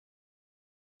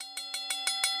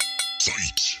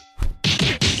Fight!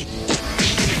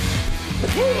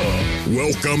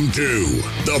 Welcome to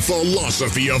the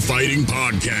Philosophy of Fighting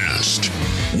Podcast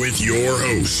with your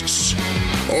hosts,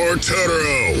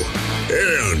 Arturo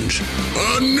and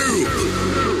Anoop.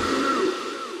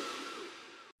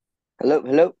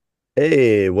 Hello.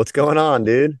 Hey, what's going on,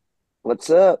 dude?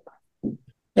 What's up?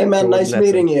 Hey man, nice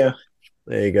meeting you.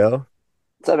 There you go.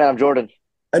 What's up, man? I'm Jordan.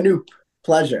 Anoop,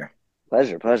 pleasure.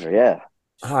 Pleasure, yeah.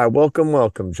 Hi,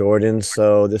 welcome, Jordan.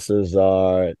 So this is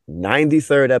our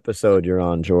 93rd episode you're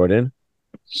on, Jordan.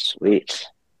 Sweet.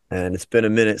 And it's been a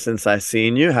minute since I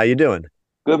seen you. How you doing?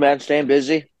 Good, man. Staying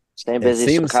busy.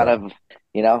 Seems Kind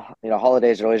so. of,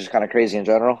 holidays are always just kind of crazy in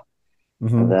general.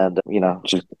 Mhm. And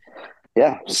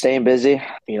then, staying busy,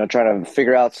 trying to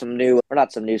figure out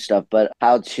not some new stuff, but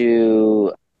how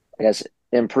to, I guess,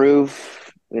 improve,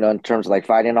 in terms of like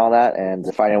fighting and all that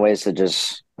and finding ways to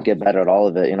just get better at all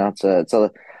of it. It's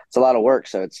a lot of work.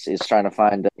 So it's trying to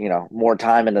find, more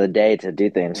time into the day to do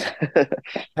things.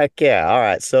 Heck yeah. All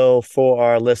right. So for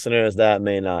our listeners that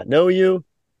may not know you,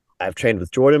 I've trained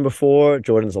with Jordan before.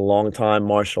 Jordan's a longtime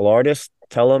martial artist.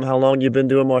 Tell them how long you've been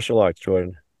doing martial arts,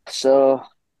 Jordan. So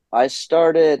I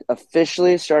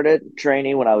officially started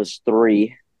training when I was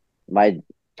 3. My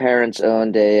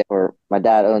my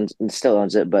dad owns and still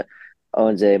owns it, but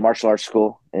owns a martial arts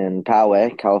school in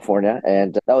Poway, California.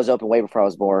 And that was open way before I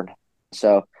was born.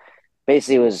 So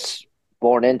basically was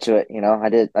born into it.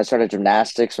 I started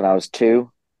gymnastics when I was 2,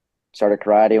 started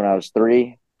karate when I was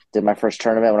 3, did my first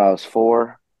tournament when I was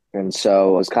 4. And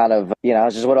so it was kind of,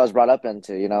 it's just what I was brought up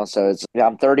into, so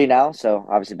I'm 30 now. So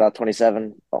obviously about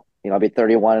 27, I'll be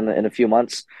 31 in a few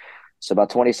months. So about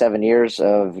 27 years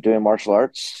of doing martial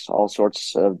arts, all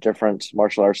sorts of different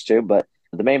martial arts too. But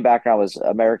the main background was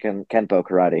American Kenpo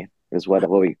karate is what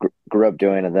we grew up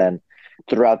doing. And then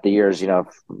throughout the years,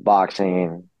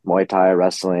 boxing, Muay Thai,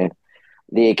 wrestling,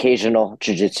 the occasional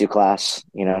jiu-jitsu class,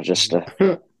 just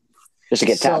to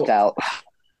get tapped out.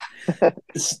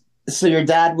 So your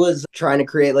dad was trying to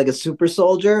create like a super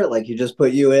soldier, like he just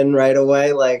put you in right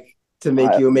away, like to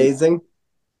make you amazing?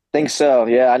 Think so.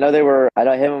 Yeah, I know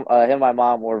him and my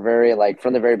mom were very like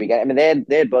from the very beginning. I mean,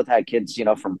 they had both had kids,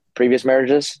 from previous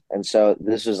marriages, and so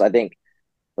this was, I think,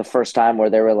 the first time where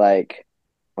they were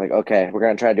okay, we're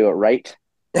gonna try to do it right.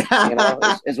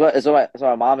 Is what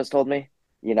my mom has told me.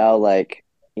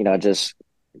 Just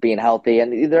being healthy,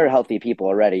 and they're healthy people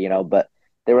already, but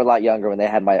they were a lot younger when they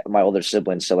had my older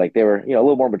siblings, so like they were a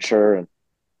little more mature, and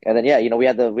then we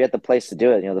had the place to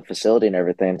do it, the facility and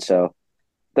everything, so.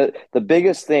 The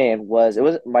biggest thing was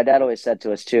my dad always said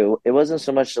to us too, it wasn't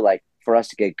so much to like for us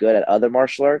to get good at other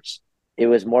martial arts. It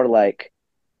was more like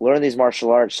learn these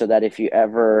martial arts so that if you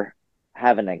ever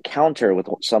have an encounter with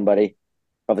somebody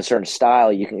of a certain style,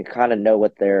 you can kind of know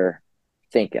what they're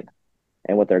thinking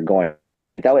and what they're going.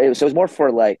 That way, so it was more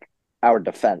for like our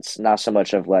defense, not so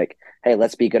much of like, hey,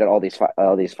 let's be good at all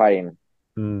these fighting,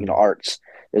 arts.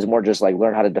 It was more just like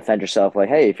learn how to defend yourself. Like,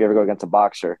 hey, if you ever go against a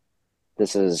boxer,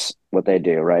 this is what they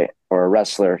do, right? Or a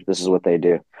wrestler, this is what they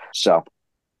do. So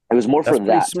it was more That's for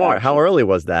pretty that. smart. How early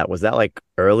was that? Was that like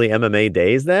early MMA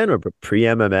days then or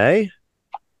pre-MMA?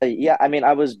 Yeah, I mean,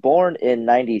 I was born in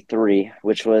 '93,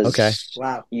 which was Okay.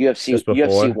 Wow. Just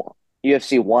before.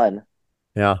 UFC 1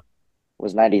 Yeah.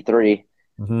 was '93.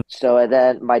 Mhm. So and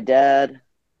then my dad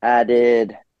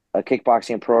added a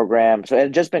kickboxing program. So it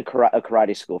had just been a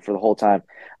karate school for the whole time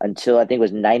until I think it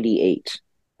was '98.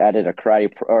 Added a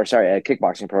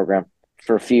kickboxing program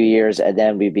for a few years, and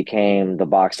then we became the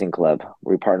boxing club.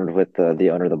 We partnered with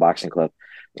the owner of the boxing club,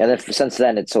 and then since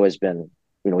then it's always been,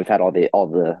 we've had all the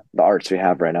arts we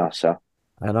have right now. So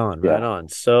Right on, yeah. right on.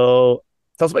 So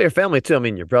tell us about your family too. I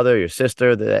mean, your brother, your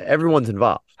sister, everyone's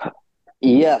involved.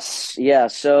 Yes, yeah.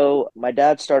 So my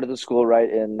dad started the school right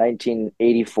in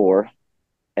 1984,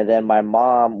 and then my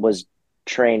mom was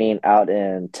training out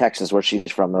in Texas, where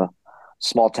she's from, a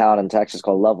small town in Texas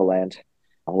called Loveland,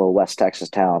 a little West Texas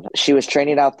town. She was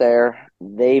training out there.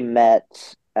 They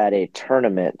met at a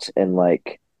tournament in I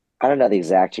don't know the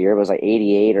exact year. It was like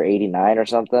 88 or 89 or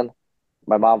something.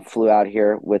 My mom flew out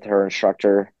here with her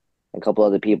instructor and a couple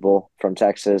other people from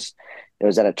Texas. It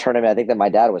was at a tournament I think that my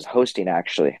dad was hosting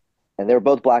actually. And they were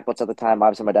both black belts at the time.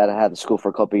 Obviously, my dad had had the school for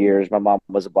a couple of years. My mom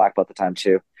was a black belt at the time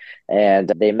too. And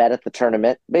they met at the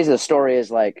tournament. Basically, the story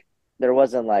is it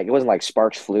wasn't like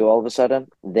sparks flew all of a sudden.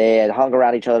 They had hung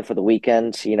around each other for the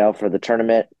weekend, for the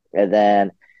tournament. And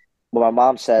then what my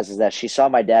mom says is that she saw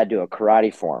my dad do a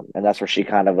karate form, and that's where she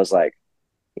kind of was like,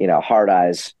 hard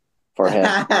eyes for him.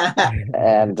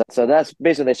 And so that's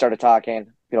basically they started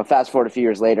talking. Fast forward a few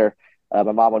years later, my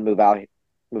mom would move out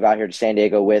here to San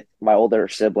Diego with my older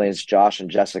siblings, Josh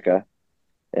and Jessica.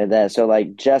 And then so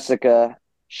like Jessica,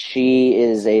 she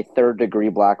is a third degree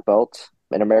black belt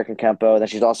in American Kempo. And then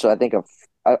she's also, I think,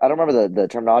 I don't remember the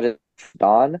terminology,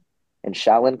 Dan in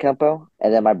Shaolin Kempo.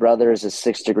 And then my brother is a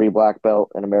sixth degree black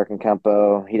belt in American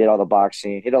Kempo. He did all the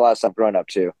boxing. He did a lot of stuff growing up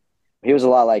too. He was a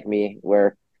lot like me,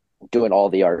 where doing all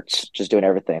the arts, just doing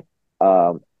everything.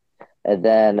 Um, and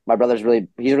then my brother's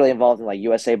he's really involved in like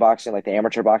USA boxing, like the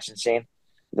amateur boxing scene.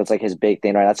 That's like his big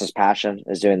thing, right? That's his passion,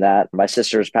 is doing that. My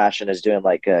sister's passion is doing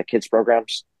like kids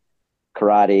programs,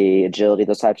 karate, agility,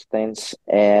 those types of things.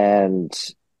 And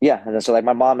yeah, and then so like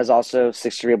my mom is also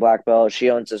sixth degree black belt.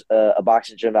 She owns a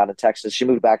boxing gym out in Texas. She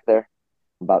moved back there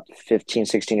about 15,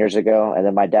 16 years ago. And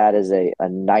then my dad is a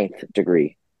ninth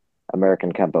degree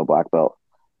American Kempo black belt.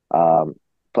 Um,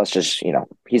 Plus, just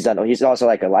he's also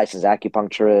like a licensed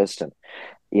acupuncturist, and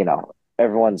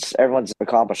everyone's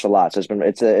accomplished a lot. So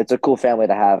it's a cool family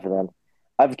to have. And then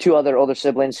I have two other older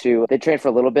siblings who they trained for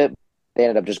a little bit. They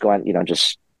ended up just going,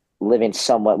 just living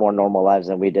somewhat more normal lives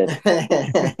than we did.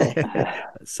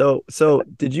 So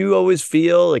did you always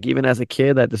feel like even as a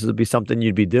kid that this would be something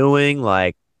you'd be doing,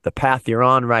 like the path you're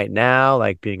on right now,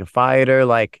 like being a fighter,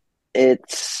 like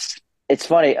It's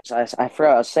funny. I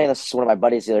forgot. I was saying this to one of my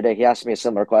buddies the other day. He asked me a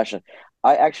similar question.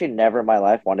 I actually never in my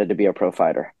life wanted to be a pro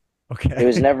fighter. It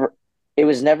was okay. never. It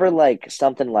was never like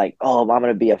something like, oh, I'm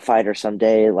gonna be a fighter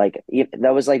someday. Like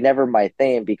that was like never my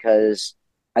thing, because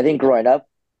I think growing up,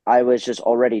 I was just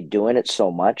already doing it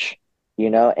so much,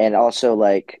 and also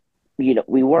like,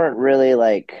 we weren't really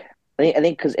like. I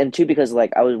think because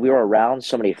like we were around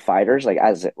so many fighters, like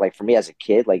like for me as a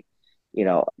kid, like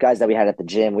guys that we had at the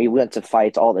gym, we went to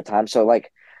fights all the time. So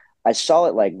like I saw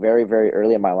it like very, very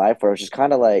early in my life, where it was just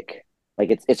kind of like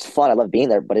it's fun. I love being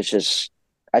there, but it's just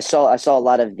I saw a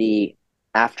lot of the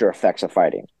after effects of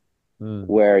fighting, Mm.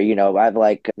 where I have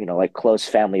like like close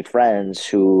family friends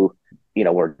who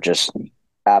were just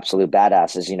absolute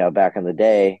badasses, back in the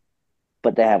day,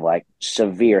 but they have like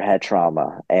severe head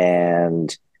trauma,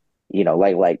 and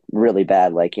like really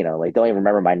bad, like like don't even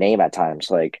remember my name at times.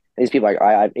 Like these people, like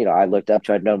I looked up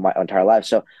to, I'd known my entire life,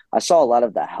 so I saw a lot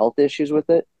of the health issues with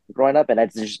it growing up, and I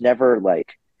just never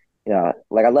like,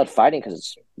 like I love fighting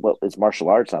because it's martial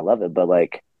arts and I love it, but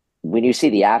like when you see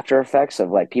the after effects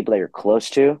of like people that you're close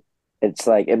to, it's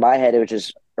like in my head it was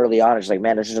just early on, it's like,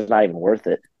 man, this is just not even worth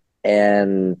it.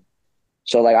 And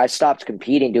so like I stopped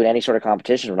competing, doing any sort of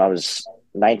competition when I was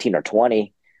 19 or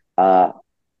 20.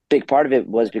 Big part of it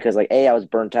was because like A, I was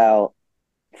burnt out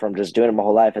from just doing it my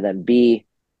whole life, and then B,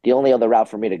 the only other route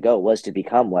for me to go was to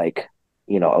become like,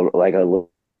 like a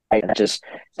just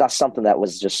it's not something that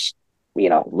was just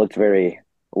looked very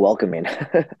welcoming.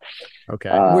 Okay.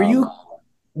 Were um, you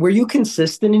were you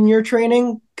consistent in your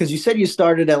training? Because you said you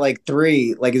started at like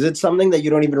 3. Like, is it something that you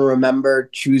don't even remember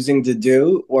choosing to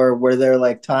do, or were there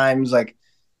like times like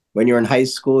when you were in high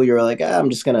school, you were like, I'm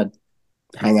just gonna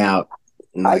hang out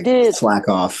and I like did, slack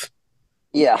off?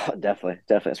 yeah, definitely,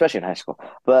 especially in high school.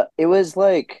 But it was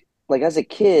like as a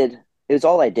kid, it was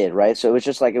all I did, right? So it was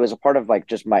just like it was a part of like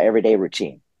just my everyday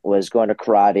routine, was going to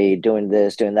karate, doing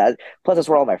this, doing that. Plus, that's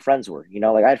where all my friends were.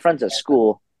 Like I had friends at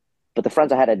school, but the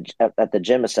friends I had at the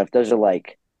gym and stuff, those are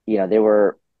like, they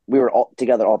were we were all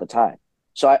together all the time.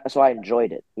 So I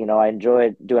enjoyed it. I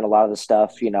enjoyed doing a lot of the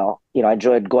stuff. I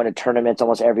enjoyed going to tournaments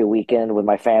almost every weekend with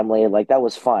my family. Like that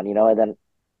was fun. And then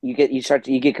you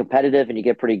get competitive and you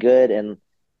get pretty good, and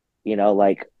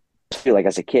like feel like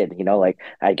as a kid, like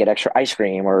I get extra ice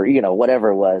cream, or whatever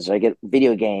it was. I get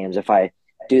video games if I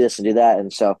do this and do that.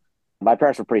 And so my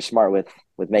parents were pretty smart with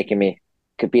making me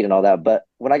compete and all that. But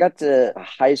when I got to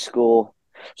high school,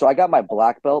 so I got my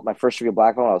black belt, my first degree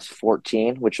black belt when I was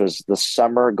 14, which was the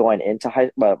summer going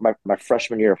into my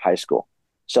freshman year of high school.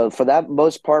 So for that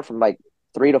most part, from like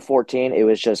 3 to 14, it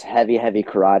was just heavy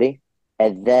karate.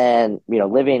 And then,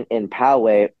 living in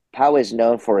Poway is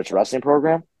known for its wrestling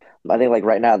program. I think like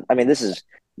right now, I mean, this is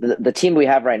the team we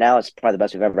have right now is probably the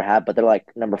best we've ever had, but they're like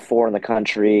number 4 in the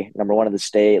country, number 1 in the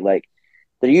state. Like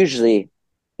they're usually,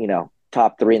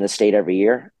 top 3 in the state every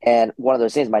year. And one of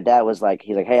those things, my dad was like,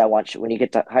 he's like, hey, I want you, when you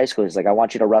get to high school, he's like, I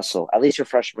want you to wrestle at least your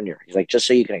freshman year. He's like, just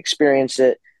so you can experience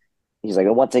it. He's like,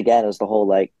 and once again, it was the whole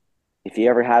like, if you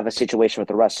ever have a situation with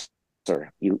a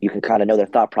wrestler, you can kind of know their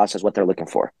thought process, what they're looking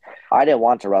for. I didn't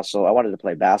want to wrestle. I wanted to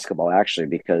play basketball actually,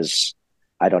 because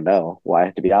I don't know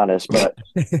why, to be honest. But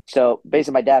so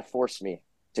basically, my dad forced me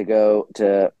to go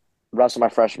to wrestle my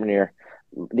freshman year.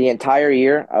 The entire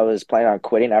year, I was planning on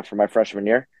quitting after my freshman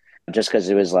year, just because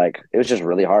it was just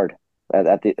really hard.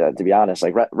 To be honest,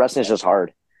 like wrestling is just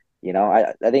hard.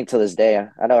 I think to this day,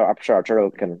 I know I'm sure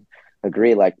Arturo can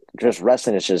agree. Like just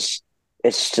wrestling is just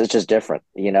it's just different.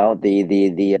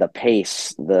 The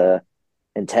pace,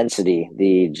 intensity,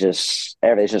 the just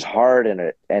everything's just hard,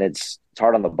 and it's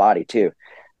hard on the body too.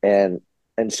 And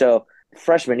so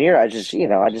freshman year, I just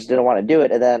didn't want to do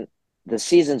it. And then the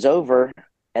season's over,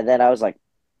 and then I was like,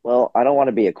 well, I don't want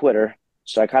to be a quitter.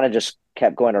 So I kind of just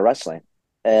kept going to wrestling.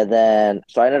 And then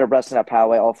so I ended up wrestling at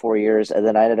Poway all 4 years. And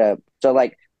then I ended up so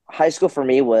like high school for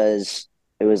me was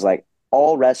it was like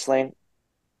all wrestling.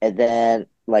 And then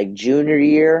like junior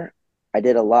year, I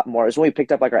did a lot more. It was when we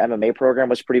picked up like our MMA program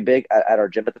was pretty big at our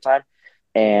gym at the time.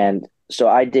 And so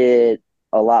I did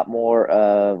a lot more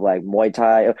of like Muay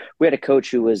Thai. We had a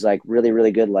coach who was like really,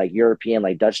 really good, like European,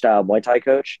 like Dutch style Muay Thai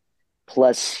coach.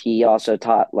 Plus he also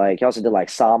taught like he also did like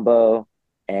Sambo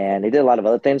and he did a lot of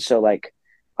other things. So like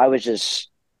I was just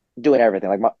doing everything.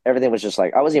 Like everything was just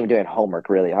like I wasn't even doing homework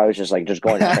really. I was just like just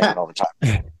going to training all the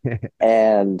time.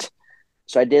 And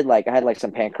so I had like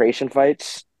some pancration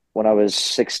fights when I was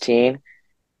 16.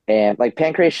 And like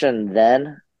pancration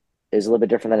then is a little bit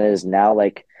different than it is now.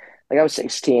 Like I was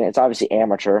 16, it's obviously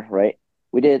amateur, right?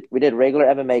 We did regular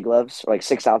MMA gloves, or like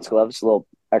 6 ounce gloves, little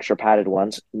extra padded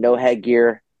ones, no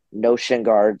headgear, no shin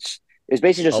guards. It was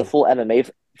basically just a Oh,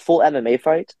 full MMA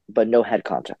fight, but no head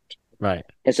contact. right.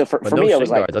 And so But for no me, I shin was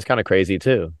like, guards. That's kind of crazy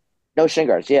too. no shin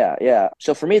guards. Yeah, yeah.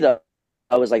 So for me though,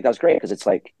 I was like, that was great because it's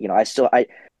like,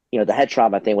 the head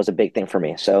trauma thing was a big thing for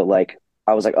me. So like,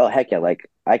 I was like, oh heck yeah, like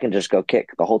I can just go kick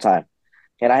the whole time.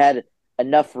 And I had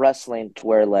enough wrestling to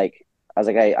where like I was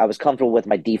like, I was comfortable with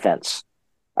my defense.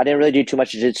 I didn't really do too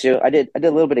much jiu-jitsu. I did a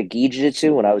little bit of gi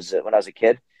jiu-jitsu when I was a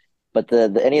kid, but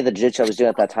the any of the jiu-jitsu I was doing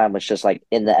at that time was just like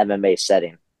in the MMA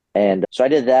setting. And so I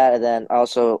did that, and then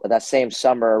also that same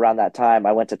summer around that time,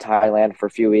 I went to Thailand for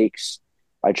a few weeks.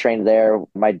 I trained there.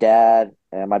 My dad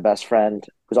and my best friend,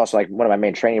 who's also like one of my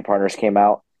main training partners, came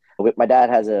out. My dad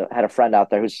had a friend out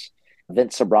there who's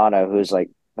Vince Sobrano, who's like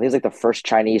I think he's like the first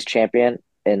Chinese champion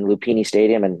in Lumpini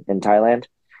Stadium in Thailand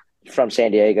from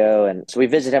San Diego. And so we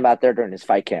visited him out there during his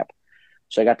fight camp.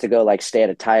 So I got to go like stay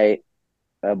at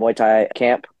Muay Thai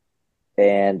camp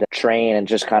and train and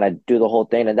just kind of do the whole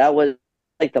thing. And that was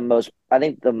like I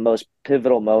think the most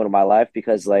pivotal moment of my life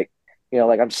because like,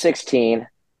 like I'm 16,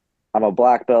 I'm a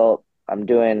black belt, I'm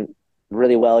doing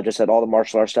really well just at all the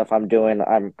martial arts stuff I'm doing.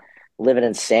 I'm living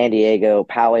in San Diego,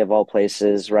 Poway of all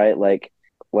places, right? Like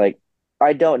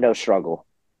I don't know struggle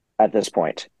at this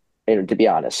point, to be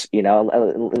honest,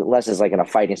 unless it's like in a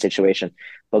fighting situation.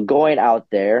 But going out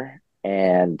there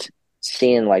and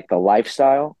seeing like the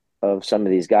lifestyle of some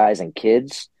of these guys and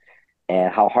kids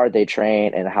and how hard they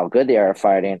train and how good they are at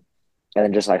fighting, and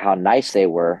then just like how nice they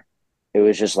were, it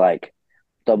was just like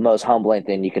the most humbling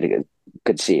thing you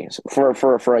could see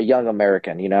for a young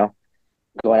American,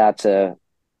 going out to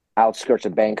outskirts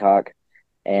of Bangkok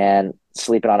and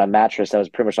sleeping on a mattress that was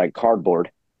pretty much like cardboard,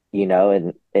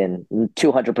 in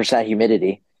 200%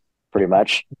 humidity, pretty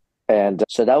much. And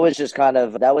so that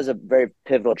was a very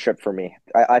pivotal trip for me.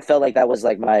 I felt like that was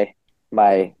like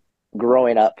my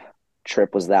growing up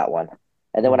trip was that one.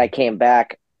 And then when I came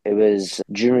back, it was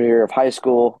junior year of high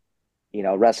school.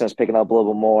 Wrestling was picking up a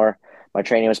little bit more. My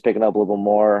training was picking up a little bit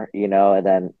more. And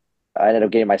then I ended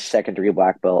up getting my second degree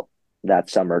black belt that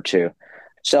summer too.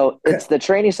 So it's the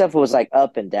training stuff was like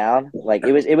up and down. Like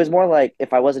it was more like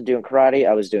if I wasn't doing karate,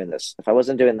 I was doing this. If I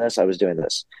wasn't doing this, I was doing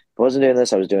this. If I wasn't doing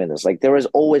this, I was doing this. Like there was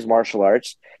always martial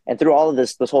arts. And through all of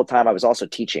this whole time I was also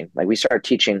teaching. Like we started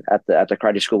teaching at the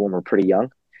karate school when we were pretty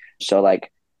young. So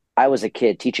like I was a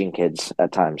kid teaching kids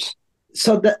at times.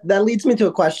 So that leads me to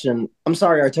a question. I'm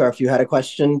sorry, Artur, if you had a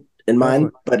question in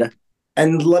mind, but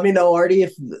and let me know, Artie,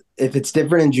 if it's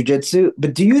different in jujitsu.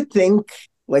 But do you think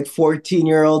like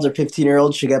 14-year-olds or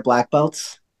 15-year-olds should get black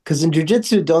belts? Because in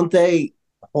jujitsu, don't they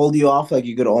hold you off like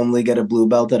you could only get a blue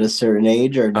belt at a certain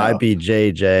age or no?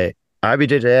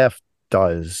 IBJJF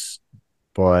does,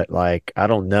 but like I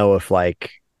don't know if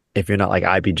you're not like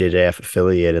IBJJF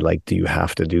affiliated, like do you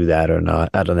have to do that or not?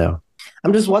 I don't know.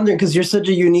 I'm just wondering because you're such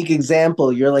a unique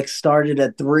example. You're like started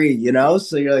at 3,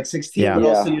 so you're like 16, Yeah. but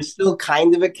also you're still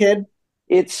kind of a kid.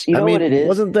 It's what it is.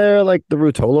 Wasn't there like the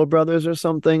Rutolo brothers or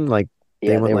something? Like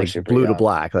they went were like super blue to young.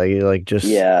 black, like just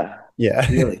Yeah.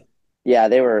 Really? Yeah,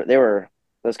 they were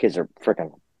those kids are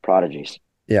freaking prodigies.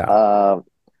 yeah.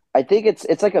 I think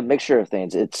it's like a mixture of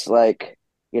things. It's like,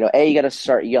 A, you got to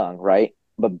start young, right?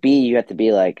 But B, you have to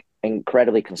be like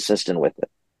incredibly consistent with it.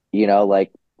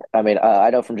 Like I mean, I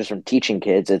know from teaching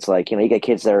kids, it's like, you get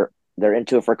kids that they're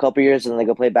into it for a couple of years and then they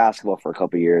go play basketball for a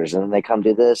couple of years and then they come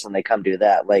do this and they come do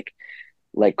that.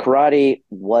 Like karate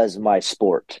was my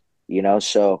sport,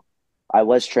 so I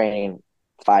was training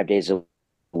 5 days a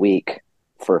week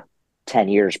for 10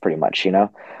 years pretty much,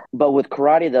 But with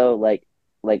karate though,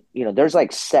 there's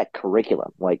like set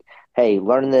curriculum. Like, hey,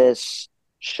 learn this,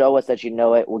 show us that you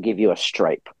know it, we'll give you a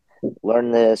stripe.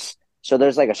 Learn this. So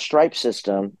there's like a stripe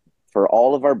system for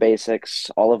all of our basics,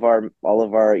 all of our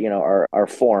our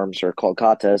forms are called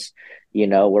katas,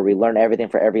 where we learn everything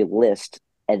for every list,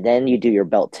 and then you do your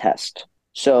belt test.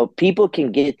 So people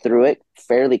can get through it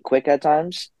fairly quick at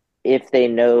times if they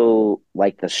know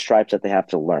like the stripes that they have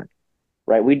to learn,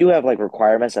 right? We do have like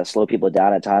requirements that slow people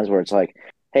down at times where it's like,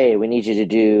 hey, we need you to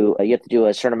do, you have to do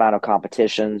a certain amount of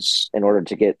competitions in order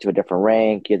to get to a different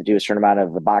rank. You have to do a certain amount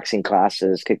of the boxing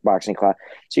classes, kickboxing class.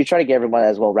 So you try to get everyone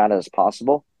as well rounded as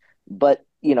possible. But,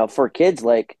 for kids,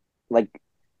 like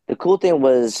the cool thing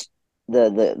was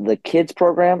the kids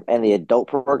program and the adult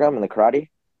program and the karate,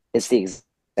 it's the exact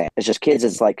same. It's just kids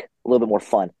is like a little bit more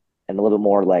fun and a little bit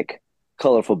more like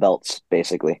colorful belts,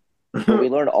 basically. But we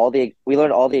learned all the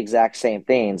exact same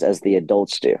things as the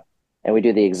adults do, and we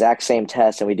do the exact same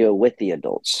tests, and we do it with the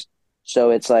adults.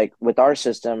 So it's like with our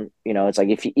system, it's like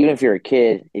even if you're a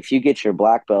kid, if you get your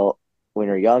black belt when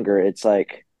you're younger, it's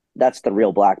like that's the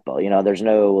real black belt. There's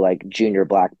no like junior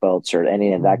black belts or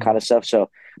any of that kind of stuff. So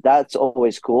that's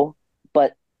always cool.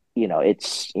 But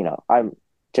it's I'm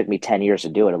took me 10 years to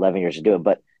do it, 11 years to do it,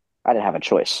 but I didn't have a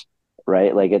choice.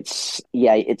 Right? Like there's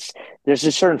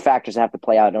just certain factors that have to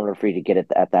play out in order for you to get it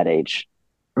at that age,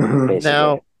 basically.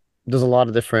 Now, there's a lot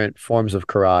of different forms of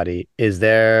karate. Is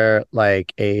there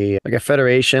like a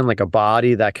federation, like a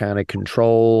body that kind of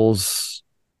controls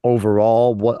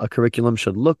overall what a curriculum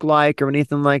should look like or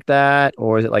anything like that?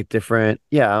 Or is it like different?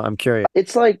 Yeah, I'm curious.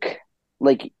 It's there's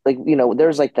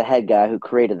like the head guy who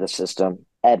created the system,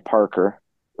 Ed Parker,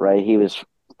 right?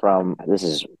 This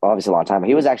is obviously a long time.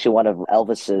 He was actually one of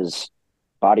Elvis's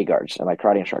bodyguards and like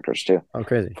karate instructors too. Oh,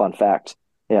 crazy. Fun fact.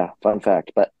 Yeah, fun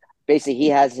fact. But basically he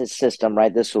has his system,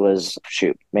 right? This was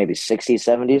maybe 60s,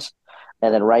 70s.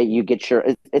 And then you get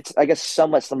it's I guess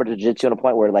somewhat similar to jiu-jitsu in a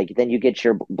point where like then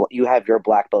you have your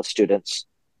black belt students,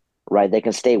 right? They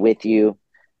can stay with you,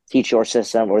 teach your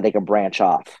system, or they can branch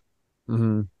off.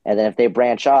 Mm-hmm. And then if they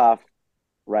branch off,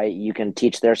 right, you can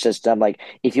teach their system. Like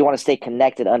if you want to stay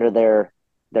connected under their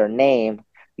name,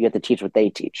 you have to teach what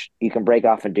they teach. You can break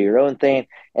off and do your own thing,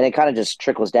 and it kind of just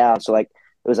trickles down. So like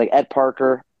it was like Ed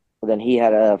Parker, then he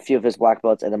had a few of his black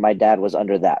belts, and then my dad was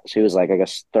under that. So he was like, I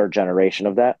guess, third generation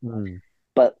of that.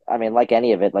 But I mean, like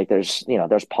any of it, like there's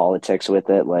politics with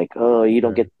it. Like, oh,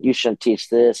 you shouldn't teach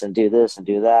this and do this and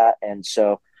do that. And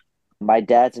so my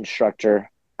dad's instructor,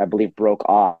 I believe, broke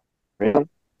off, and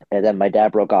then my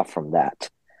dad broke off from that.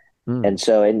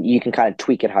 And you can kind of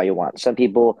tweak it how you want. Some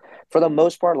people, for the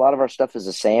most part, a lot of our stuff is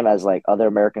the same as like other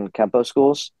American Kempo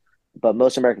schools, but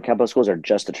most American Kempo schools are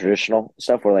just the traditional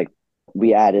stuff where like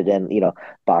we added in,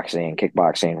 boxing,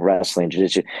 kickboxing, wrestling,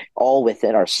 jiu-jitsu, all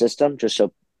within our system, just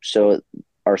so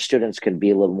our students can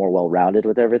be a little more well-rounded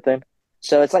with everything.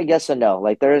 So it's like yes and no.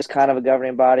 Like there is kind of a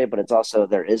governing body, but it's also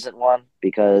there isn't one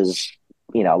because,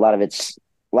 a lot of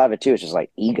it too is just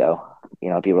like ego.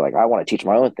 People are like, I want to teach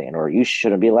my own thing, or you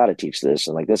shouldn't be allowed to teach this.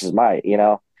 And like, this is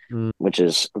which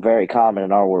is very common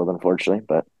in our world, unfortunately.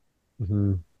 But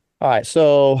all right.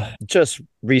 So just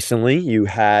recently you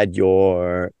had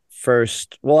your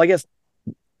first, well, I guess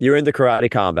you're into karate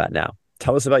combat now.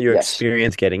 Tell us about your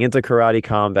experience getting into karate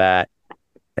combat,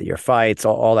 your fights,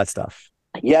 all that stuff.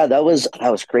 Yeah, that was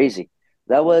crazy.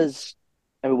 That was,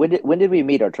 I mean, when did we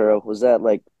meet, Arturo? Was that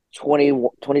like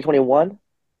 2021?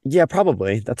 Yeah,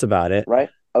 probably. That's about it. Right?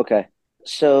 Okay.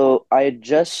 So I had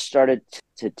just started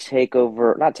to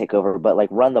not take over, but like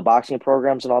run the boxing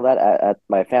programs and all that at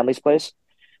my family's place.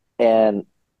 And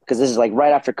because this is like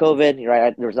right after COVID,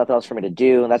 right? There was nothing else for me to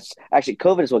do. And that's actually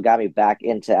COVID is what got me back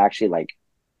into actually like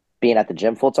being at the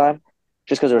gym full time,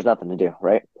 just because there was nothing to do.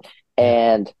 Right.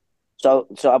 And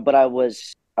but I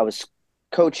was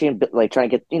coaching, but like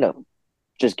trying to get,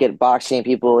 just get boxing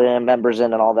people in, members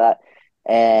in and all that.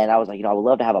 And I was like, I would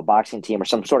love to have a boxing team or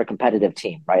some sort of competitive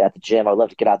team, right, at the gym. I would love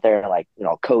to get out there and like,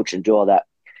 coach and do all that.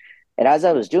 And as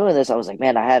I was doing this, I was like,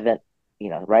 man, I haven't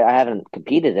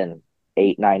competed in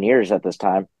 8-9 years at this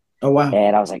time. Oh, wow.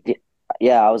 And I was like,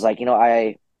 yeah, I was like,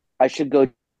 I should go.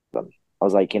 I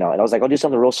was like, and I was like, I'll do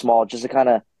something real small just to kind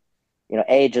of,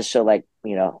 just so like,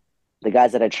 the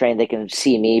guys that I train, they can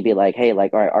see me be like, hey,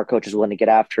 like, all right, our coach is willing to get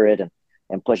after it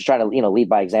and push, trying to, lead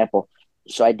by example.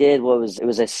 So I did it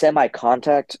was a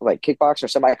semi-contact, like kickbox or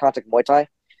semi-contact Muay Thai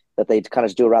that they kind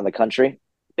of do around the country.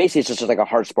 Basically, it's just like a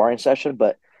hard sparring session.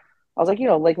 But I was like,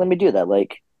 like, let me do that.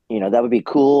 Like, that would be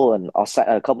cool. And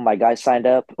a couple of my guys signed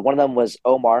up. One of them was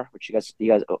Omar, which you guys,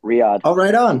 Riyadh. Oh,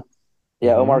 right on.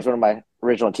 Yeah, Omar's one of my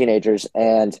original teenagers.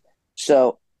 And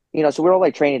so, so we were all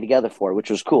like training together for it, which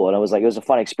was cool. And it was a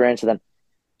fun experience. And then,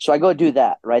 so I go do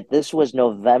that, right? This was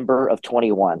November of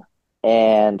 21.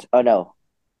 And, oh no,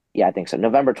 Yeah, I think so.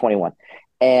 November 21.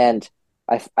 And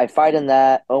I fight in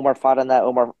that. Omar fought in that.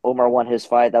 Omar won his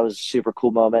fight. That was a super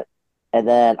cool moment. And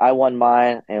then I won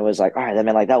mine and it was like, all right, then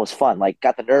man, like that was fun. Like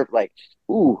got the nerve, like,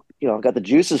 ooh, got the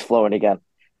juices flowing again. And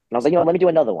I was like, let me do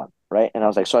another one. Right. And I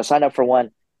was like, so I signed up for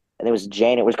one and it was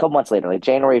January, it was a couple months later, like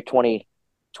January of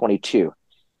 2022.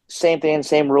 Same thing,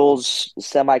 same rules,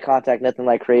 semi contact, nothing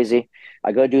like crazy.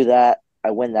 I go do that.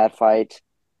 I win that fight.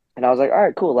 And I was like, all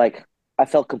right, cool. Like I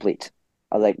felt complete.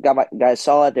 I was like, got my guys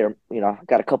saw it there,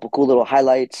 got a couple cool little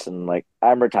highlights and like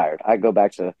I'm retired. I go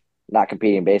back to not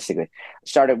competing basically.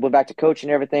 Went back to coaching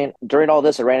and everything. During all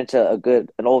this, I ran into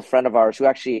an old friend of ours who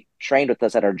actually trained with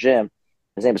us at our gym.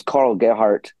 His name is Carl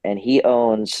Gerhardt, and he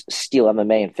owns Steel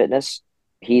MMA and Fitness.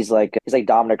 He's like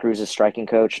Dominic Cruz's striking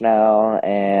coach now,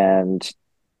 and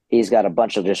he's got a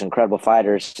bunch of just incredible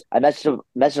fighters. I messaged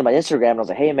him on Instagram and I was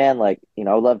like, hey man, like, I'd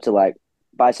love to like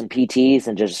buy some PTs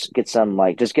and just get some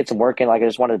work in. Like I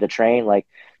just wanted to train. Like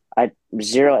and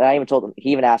I even told him,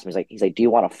 he even asked me, he's like, do you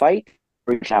want to fight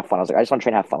or just have fun? I was like, I just want to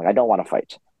train, have fun. Like I don't want to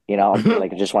fight,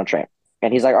 like I just want to train.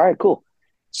 And he's like, all right, cool.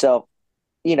 So,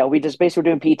 we just basically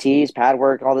were doing PTs, pad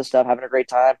work, all this stuff, having a great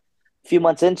time. A few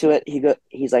months into it,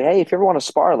 he's like, hey, if you ever want to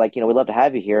spar, like, we'd love to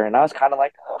have you here. And I was kind of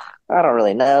like, I don't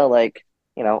really know. Like,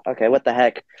 okay, what the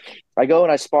heck? I go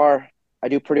and I spar. I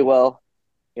do pretty well.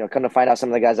 Come to find out some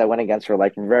of the guys I went against were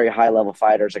like very high level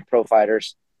fighters, like pro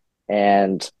fighters.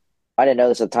 And I didn't know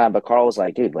this at the time, but Carl was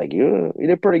like, dude, like you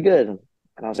did pretty good. And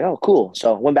I was like, oh, cool.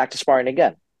 So I went back to sparring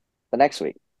again the next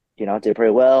week. Did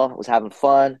pretty well. Was having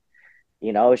fun.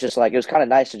 It was just like, it was kind of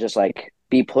nice to just like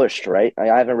be pushed, right? I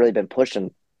haven't really been pushed in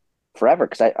forever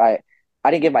because I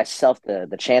didn't give myself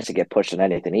the chance to get pushed in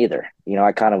anything either.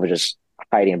 I kind of was just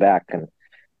hiding back.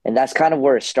 And that's kind of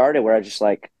where it started, where I was just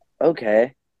like,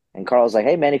 okay. And Carl was like,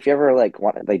 hey man, if you ever like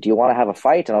do you want to have a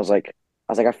fight? And I was like,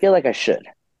 I feel like I should,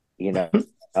 you know,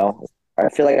 I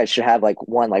feel like I should have like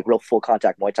one like real full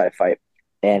contact Muay Thai fight.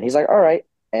 And he's like, all right.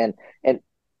 And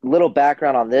little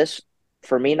background on this,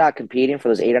 for me not competing for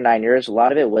those 8 or 9 years, a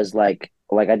lot of it was like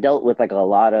I dealt with like a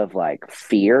lot of like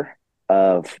fear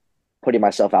of putting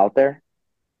myself out there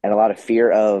and a lot of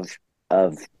fear of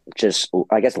just,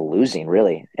 I guess, losing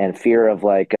really, and fear of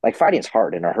like fighting is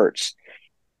hard and it hurts.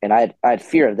 And I had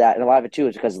fear of that. And a lot of it too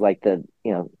is because like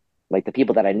like the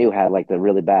people that I knew had like the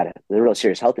really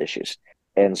serious health issues.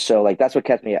 And so like that's what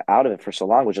kept me out of it for so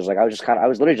long, which is like I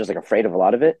was literally just like afraid of a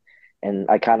lot of it. And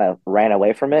I kind of ran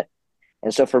away from it.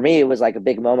 And so for me, it was like a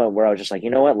big moment where I was just like, you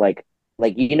know what, like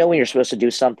when you're supposed to do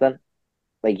something,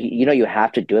 like you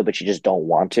have to do it, but you just don't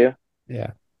want to.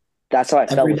 Yeah. That's how I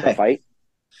felt with the fight.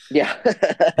 Yeah.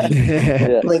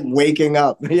 Yeah. Like waking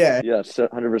up. Yeah. Yeah, so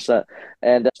 100%.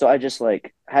 And so I just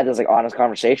like had this like honest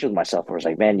conversation with myself where I was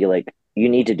like, man, you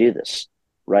need to do this,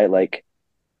 right? Like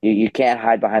you can't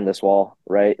hide behind this wall,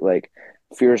 right? Like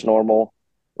fear is normal,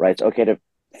 right? It's okay to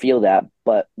feel that,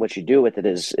 but what you do with it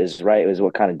is right, is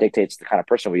what kind of dictates the kind of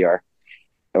person we are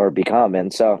or become.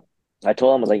 And so I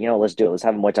told him, I was like, let's do it. Let's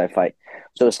have a Muay Thai fight.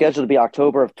 So it was scheduled to be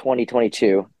October of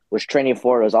 2022, was training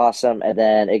for it. It was awesome. And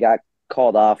then it got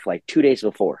called off like 2 days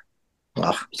before.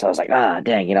 Oh. So I was like,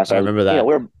 dang, So I remember that.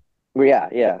 we're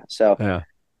yeah. So, Yeah.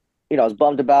 I was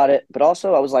bummed about it, but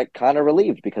also I was like kind of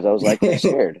relieved because I was like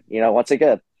scared, once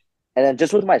again. And then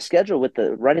just with my schedule with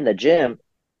the running the gym,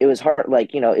 it was hard.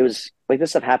 Like, it was like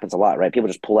this stuff happens a lot, right? People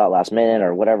just pull out last minute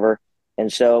or whatever.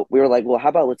 And so we were like, well, how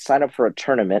about let's sign up for a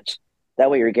tournament? That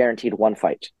way you're guaranteed one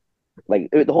fight. Like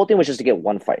the whole thing was just to get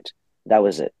one fight. That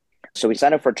was it. So we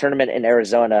signed up for a tournament in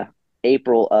Arizona,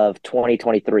 April of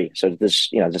 2023. So this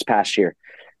past year.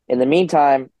 In the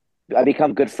meantime, I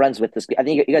become good friends with this. I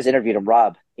think you guys interviewed him,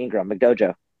 Rob Ingram,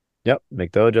 McDojo. Yep.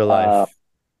 McDojo Life.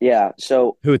 Yeah.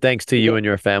 So who, thanks to you and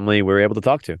your family, we were able to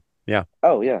talk to. Yeah.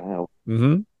 Oh yeah.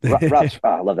 Rob's,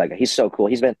 I love that guy. He's so cool.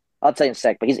 I'll tell you in a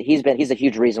sec, but he's a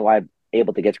huge reason why I'm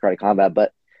able to get to Karate Combat.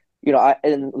 But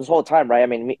and this whole time, right? I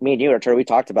mean, me and you, Arturo, we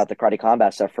talked about the Karate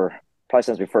Combat stuff for probably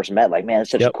since we first met. Like, man,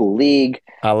 it's such a cool league.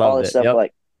 I love all this stuff.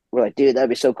 Like, we're like, dude, that'd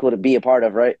be so cool to be a part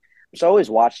of, right? So I always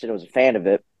watched it. I was a fan of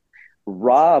it.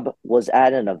 Rob was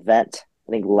at an event,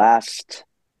 I think last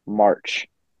March.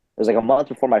 It was like a month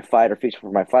before my fight or 2 weeks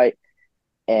before my fight,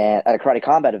 and at a Karate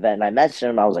Combat event. And I messaged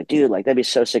him. I was like, dude, like that'd be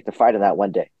so sick to fight in that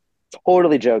one day.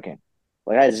 Totally joking.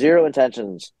 Like I had zero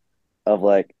intentions of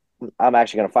like I'm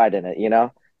actually gonna fight in it,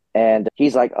 And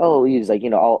he's like,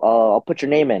 I'll put your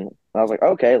name in. And I was like,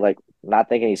 okay, like not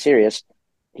thinking he's serious.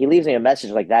 He leaves me a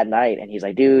message like that night, and he's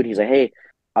like, dude, hey,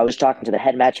 I was talking to the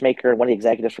head matchmaker, one of the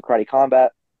executives for Karate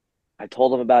Combat. I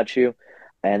told them about you,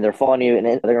 and they're following you, and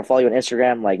they're gonna follow you on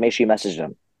Instagram. Like, make sure you message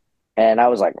them. And I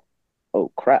was like,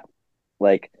 oh crap,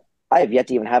 like I have yet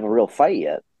to even have a real fight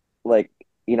yet. Like,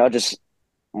 just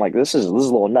I'm like, this is a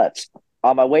little nuts.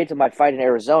 On my way to my fight in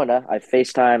Arizona, I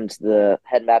FaceTimed the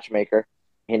head matchmaker,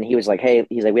 and he was like, "Hey,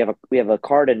 he's like, we have a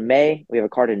card in May, we have a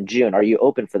card in June. Are you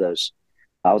open for those?"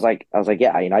 I was like,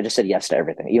 yeah, I just said yes to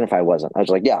everything, even if I wasn't. I was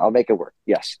like, yeah, I'll make it work.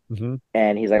 Yes. Hmm.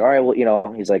 And he's like, all right,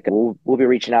 well, he's like, we'll be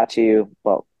reaching out to you.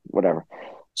 Well, whatever.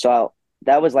 So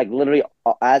that was like literally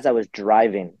as I was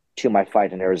driving to my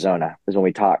fight in Arizona is when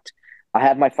we talked. I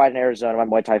have my fight in Arizona, my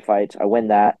Muay Thai fight. I win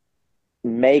that.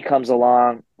 May comes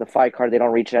along, the fight card, they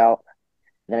don't reach out.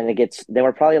 Then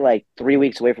we're probably like 3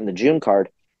 weeks away from the June card.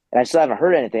 And I still haven't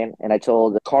heard anything. And I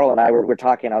told Carl and I we're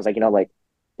talking. I was like,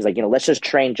 he's like, let's just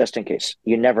train just in case.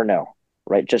 You never know,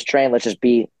 right? Just train. Let's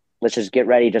just get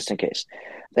ready just in case.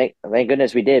 Thank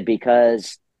goodness we did,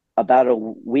 because about a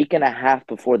week and a half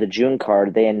before the June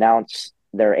card, they announced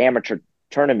their amateur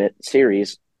tournament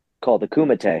series called the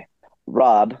Kumite.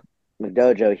 Rob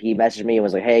McDojo, he messaged me and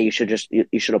was like, "Hey, you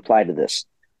should apply to this."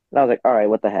 And I was like, "All right,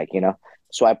 what the heck?"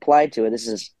 So I applied to it. This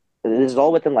is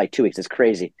all within like 2 weeks. It's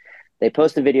crazy. They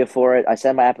post a video for it. I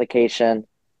sent my application.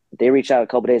 They reached out a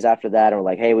couple days after that and were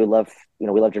like, "Hey, we loved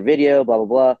your video, blah blah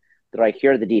blah." They're like,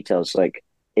 "Here are the details. Like,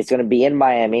 it's going to be in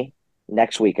Miami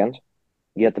next weekend.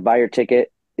 You have to buy your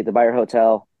ticket. You have to buy your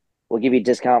hotel. We'll give you a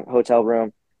discount hotel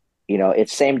room.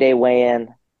 It's same day weigh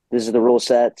in. This is the rule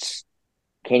sets.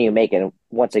 Can you make it?" And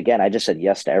once again, I just said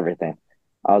yes to everything.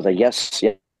 I was like, yes,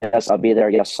 yes, I'll be there.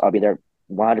 Yes, I'll be there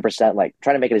 100%. Like,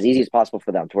 trying to make it as easy as possible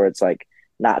for them to where it's like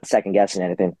not second guessing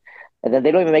anything. And then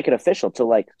they don't even make it official till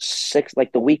like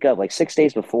the week of, like 6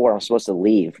 days before I'm supposed to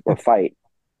leave or fight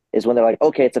is when they're like,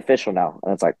 okay, it's official now.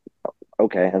 And it's like,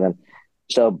 okay. And then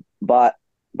so bought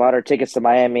our tickets to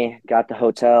Miami, got the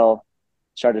hotel,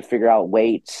 started to figure out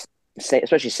weights,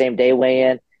 especially same day weigh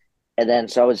in. And then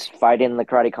so I was fighting the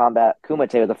Karate Combat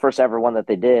Kumite, the first ever one that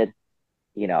they did.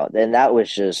 Then that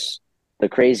was just the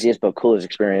craziest but coolest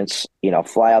experience.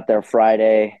 Fly out there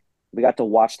Friday. We got to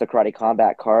watch the Karate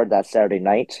Combat card that Saturday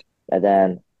night. And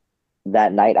then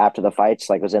that night after the fights,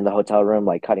 like, was in the hotel room,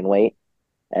 like, cutting weight.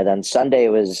 And then Sunday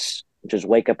was just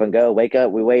wake up and go. Wake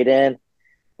up, we weighed in.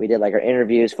 We did like our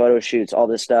interviews, photo shoots, all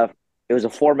this stuff. It was a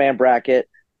 4-man bracket.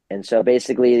 And so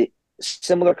basically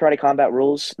similar Karate Combat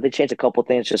rules. They changed a couple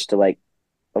things just to like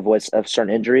avoid certain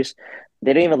injuries.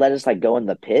 They didn't even let us like go in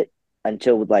the pit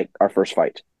until like our first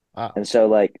fight. Wow. And so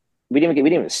like we didn't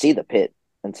even see the pit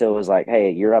until it was like,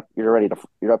 hey, you're up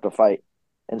to fight.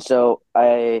 And so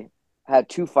I had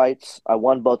 2 fights. I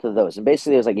won both of those. And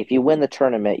basically it was like, if you win the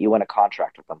tournament, you win a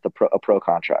contract with them, a pro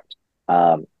contract.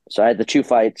 So I had the 2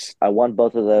 fights. I won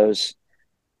both of those,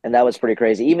 and that was pretty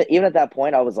crazy. Even at that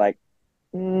point, I was like,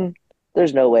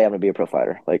 "There's no way I'm gonna be a pro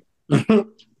fighter." Like,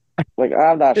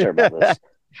 I'm not sure about this.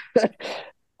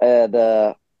 And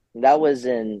that was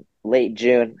in late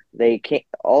June.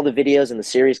 All the videos in the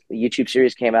YouTube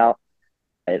series came out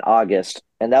in August,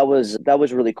 and that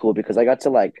was really cool because I got to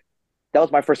like. That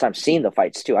was my first time seeing the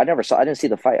fights too. I didn't see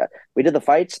the fight. We did the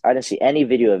fights. I didn't see any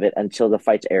video of it until the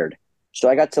fights aired. So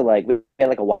I got to like, we had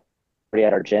like a party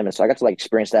at our gym. And so I got to like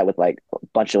experience that with like a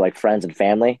bunch of like friends and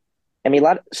family. I mean,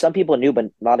 some people knew, but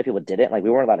a lot of people didn't. Like, we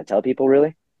weren't allowed to tell people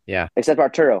really. Yeah. Except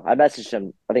Arturo. I messaged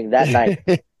him, I think that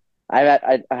night.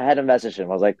 I had to message him.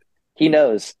 I was like, he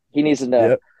knows. He needs to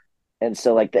know. Yep. And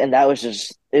so like, and it was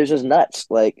just nuts.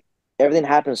 Like, everything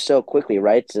happened so quickly,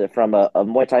 right? From a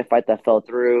Muay Thai fight that fell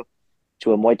through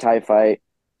to a Muay Thai fight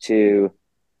to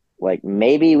like,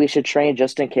 maybe we should train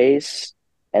just in case.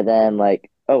 And then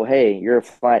like, oh, hey, you're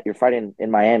fighting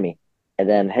in Miami. And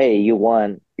then, hey, you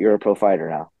won. You're a pro fighter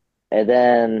now. And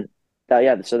then,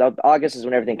 August is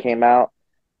when everything came out.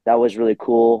 That was really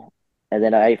cool. And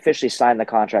then I officially signed the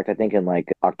contract, I think, in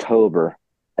like October.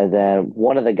 And then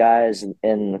one of the guys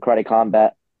in Karate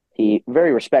Combat, he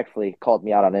very respectfully called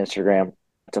me out on Instagram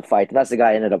to fight. And that's the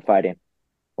guy I ended up fighting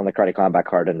on the Karate Combat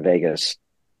card in Vegas.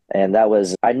 And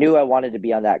I knew I wanted to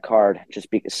be on that card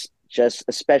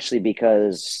especially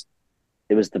because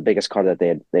it was the biggest card that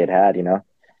they had,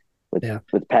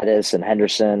 with Pettis and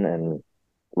Henderson and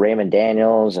Raymond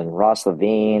Daniels and Ross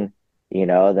Levine,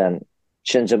 then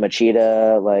Shinzo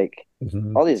Machida, like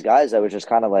all these guys that was just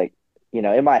kind of like,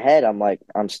 in my head, I'm like,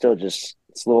 I'm still just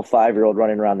this little 5-year-old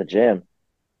running around the gym.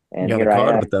 And you got here a I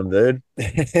card am. with them, dude.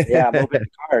 Yeah, I'm open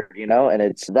card,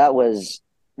 and that was,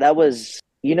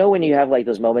 when you have like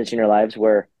those moments in your lives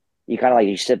where you kind of like,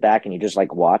 you sit back and you just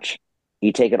like watch,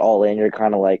 you take it all in. You're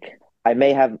kind of like, I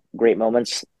may have great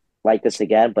moments like this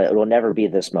again, but it will never be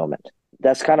this moment.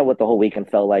 That's kind of what the whole weekend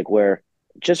felt like, where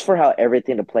just for how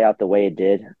everything to play out the way it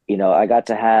did, I got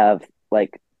to have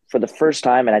like, for the first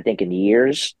time, and I think in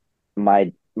years,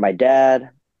 my dad,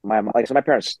 my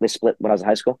parents, they split when I was in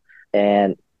high school,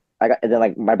 and and then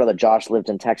like my brother Josh lived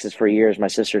in Texas for years. My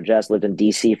sister Jess lived in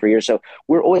DC for years. So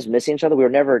we were always missing each other. We were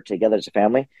never together as a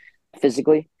family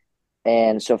physically.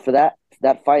 And so for that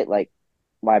fight, like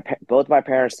both my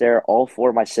parents there, all four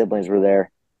of my siblings were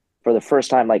there for the first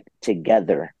time, like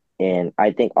together in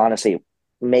I think honestly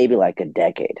maybe like a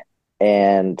decade.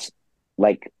 And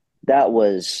like that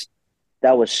was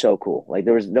that was so cool. Like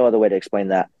there was no other way to explain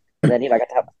that. And then I got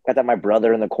to have my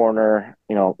brother in the corner.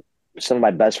 Some of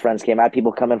my best friends came out.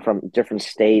 People coming from different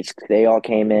states, they all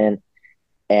came in,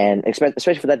 and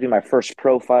especially for that to be my first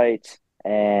pro fight,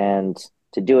 and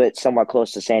to do it somewhat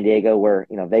close to San Diego, where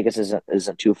Vegas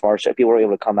isn't too far, so people were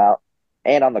able to come out.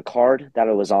 And on the card that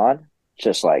it was on,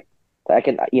 just like I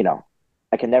can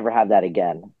never have that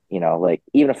again. Like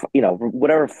even if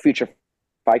whatever future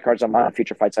fight cards I'm on,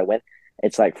 future fights I win,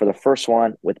 it's like for the first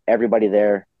one with everybody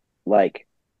there, like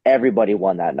everybody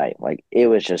won that night. Like it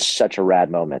was just such a rad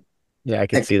moment. Yeah, I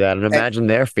can see that. And imagine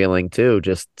their feeling too,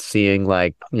 just seeing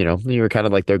like, you were kind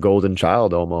of like their golden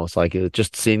child almost. Like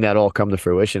just seeing that all come to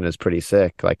fruition is pretty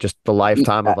sick. Like just the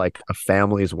lifetime of like a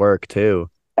family's work too.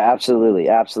 Absolutely,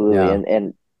 absolutely. Yeah.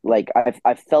 And like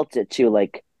I felt it too,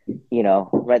 like,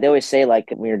 right. They always say like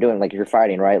when you're doing like you're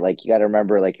fighting, right? Like you gotta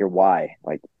remember like your why.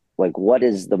 Like what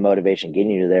is the motivation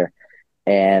getting you there?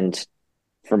 And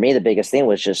for me the biggest thing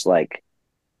was just like,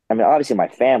 I mean, obviously my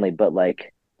family, but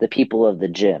like the people of the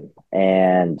gym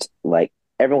and like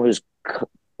everyone who's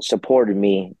supported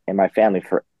me and my family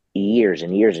for years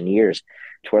and years and years,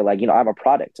 to where like, I'm a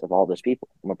product of all those people.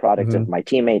 I'm a product of my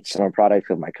teammates. I'm a product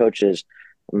of my coaches.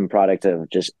 I'm a product of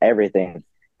just everything.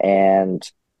 And,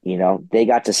 they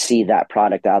got to see that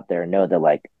product out there and know that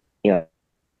like, hey,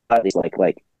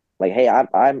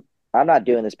 I'm not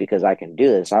doing this because I can do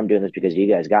this. I'm doing this because you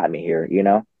guys got me here,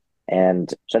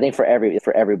 And so I think for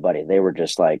everybody, they were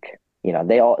just like, it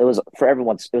was for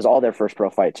everyone's, it was all their first pro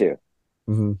fight too.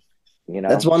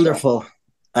 That's wonderful.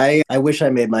 So. I wish I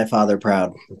made my father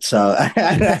proud. So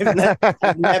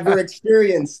I've never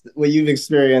experienced what you've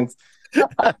experienced.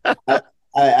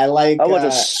 I like. I would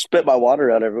just spit my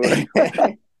water out everywhere.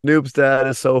 Noob's dad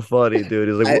is so funny, dude.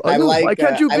 He's like, why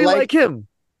can't you be like him?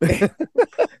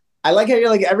 I like how you're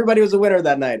like, everybody was a winner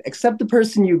that night, except the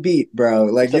person you beat, bro.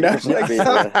 Like,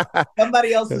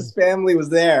 somebody else's family was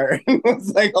there. It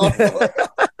was like,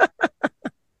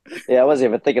 yeah, I wasn't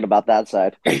even thinking about that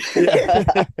side.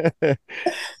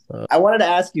 I wanted to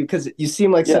ask you, because you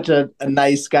seem like such a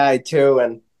nice guy too.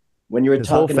 And when you were his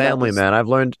talking whole family, man, I've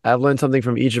learned something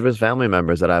from each of his family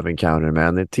members that I've encountered,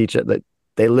 man. They teach it that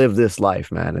they live this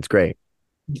life, man. It's great.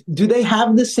 Do they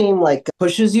have the same like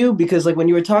pushes you? Because like when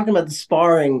you were talking about the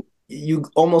sparring, you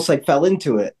almost like fell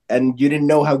into it and you didn't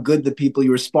know how good the people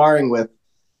you were sparring with,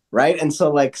 right? And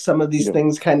so like some of these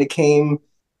things kind of came,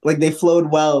 like they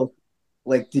flowed well.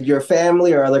 Like did your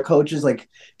family or other coaches, like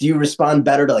do you respond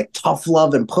better to like tough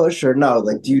love and push, or no?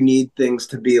 Like do you need things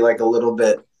to be like a little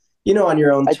bit, on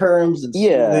your own terms and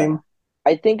smoothing?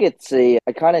 I think I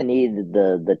kind of need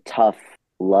the tough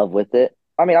love with it.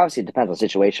 I mean, obviously it depends on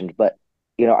situations, but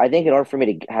I think in order for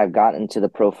me to have gotten into the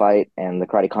pro fight and the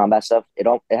karate combat stuff, it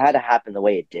had to happen the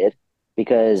way it did,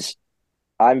 because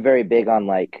I'm very big on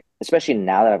like, especially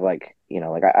now that I've like,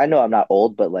 like I know I'm not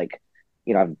old, but like,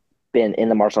 I've been in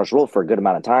the martial arts world for a good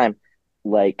amount of time.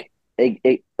 Like a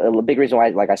big reason why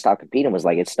like I stopped competing was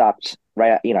like it stopped,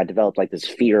 right? I developed like this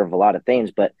fear of a lot of things,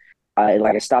 but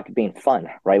I stopped being fun,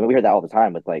 right? We hear that all the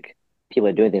time with like people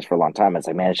that are doing things for a long time. It's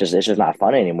like, man, it's just not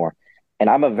fun anymore. And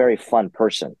I'm a very fun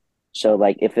person. So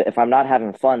like if I'm not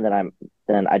having fun,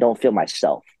 then I don't feel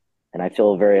myself, and I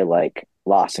feel very like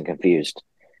lost and confused.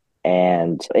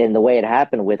 And in the way it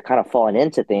happened with kind of falling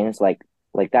into things like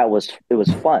that it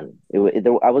was fun.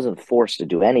 I wasn't forced to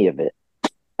do any of it.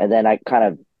 And then I kind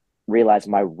of realized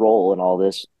my role in all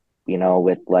this,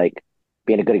 with like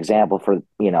being a good example for,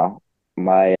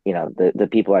 my, the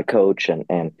people I coach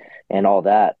and all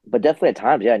that. But definitely at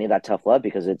times, yeah, I need that tough love,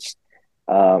 because it's,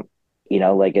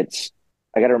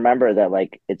 I got to remember that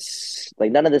like it's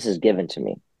like none of this is given to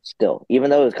me still, even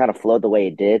though it kind of flowed the way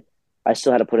it did. I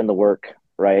still had to put in the work,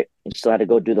 right? And still had to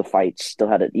go do the fights, still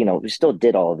had to, we still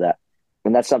did all of that.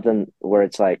 And that's something where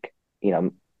it's like,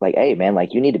 like, hey man,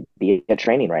 like you need to be at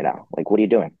training right now. Like, what are you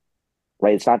doing?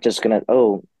 Right. It's not just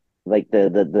like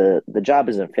the job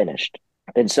isn't finished.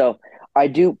 And so I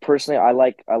do personally, I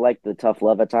like the tough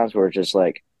love at times, where it's just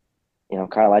like,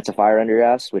 kind of lights a fire under your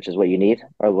ass, which is what you need,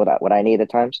 or what I need at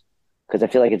times. Because I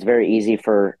feel like it's very easy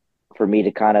for me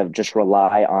to kind of just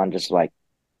rely on just like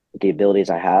the abilities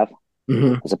I have,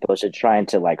 as opposed to trying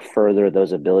to like further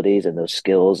those abilities and those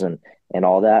skills and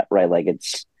all that, right? Like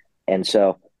and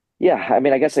so, Yeah, I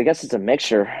mean, I guess it's a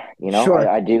mixture, Sure.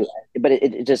 I do, but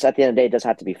it just at the end of the day, it does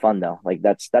have to be fun though. Like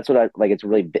that's what I like. It's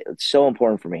really it's so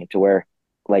important for me to where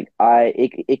like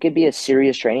it could be a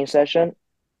serious training session.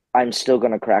 I'm still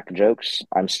going to crack jokes.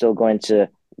 I'm still going to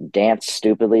dance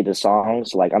stupidly to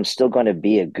songs. Like I'm still going to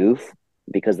be a goof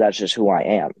because that's just who I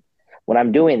am. When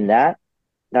I'm doing that,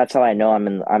 that's how I know I'm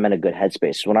in a good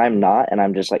headspace. When I'm not and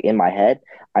I'm just like in my head,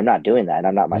 I'm not doing that and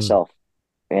I'm not Mm. myself.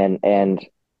 And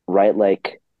right,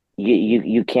 like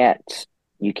you can't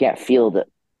feel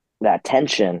that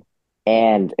tension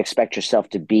and expect yourself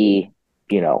to be,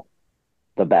 you know,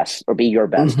 the best or be your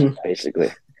best, Hmm. basically.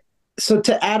 So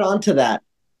to add on to that,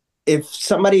 if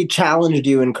somebody challenged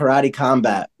you in karate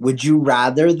combat, would you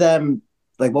rather them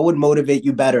like what would motivate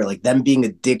you better? Like them being a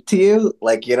dick to you,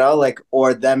 like like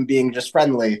or them being just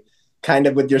friendly, kind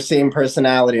of with your same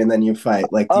personality and then you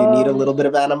fight? Like do you need a Um, little bit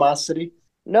of animosity?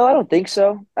 no, I don't think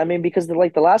so. I mean, because the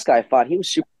last guy I fought, he was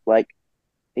super like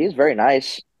he was very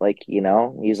nice. Like,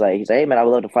 he's like, hey man, I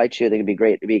would love to fight you. I think it'd be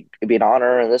great. It'd be an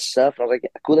honor and this stuff. And I was like,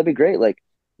 yeah, cool, that'd be great. Like,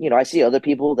 I see other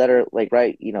people that are like,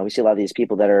 right, we see a lot of these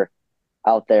people that are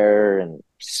out there and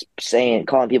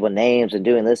calling people names and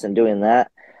doing this and doing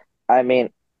that. I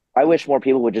mean, I wish more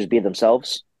people would just be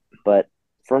themselves. But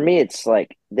for me, it's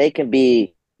like they can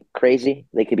be crazy,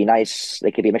 they could be nice,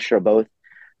 they could be a mixture of both.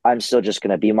 I'm still just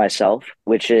gonna be myself,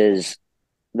 which is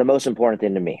the most important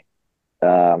thing to me.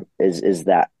 Is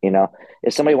that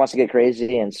if somebody wants to get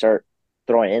crazy and start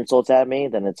throwing insults at me,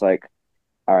 then it's like,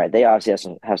 all right, they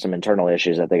obviously have some internal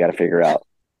issues that they got to figure out.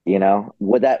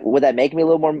 Would that make me a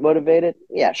little more motivated?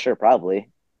 Yeah, sure, probably.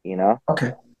 You know,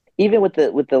 Okay. even with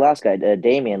the last guy,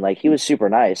 Damien, like he was super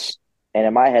nice, and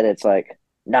in my head, it's like,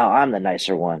 no, I'm the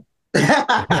nicer one.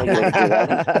 Like you wouldn't do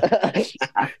that.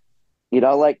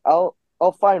 Like I'll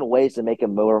find ways to make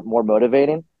him more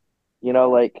motivating.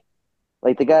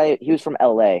 Like the guy, he was from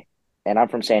LA and I'm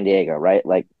from San Diego, right?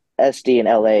 Like SD and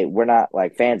LA, we're not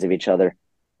like fans of each other.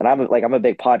 And I'm a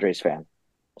big Padres fan.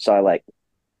 So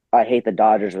I hate the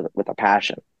Dodgers with a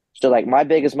passion. So like my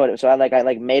biggest motive, so I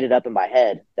made it up in my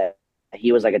head that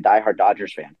he was like a diehard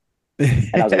Dodgers fan.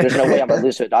 And I was like, there's no way I'm gonna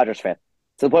lose to a Dodgers fan.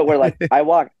 To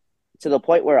the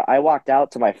point where I walked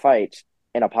out to my fight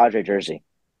in a Padre jersey.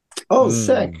 Oh,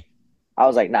 sick. Mm. I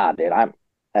was like, nah, dude, I'm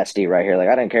SD right here. Like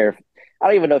I didn't care if I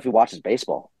don't even know if he watches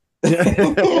baseball.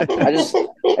 I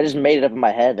just made it up in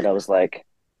my head that I was like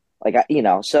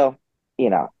so you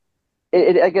know,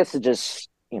 I guess it just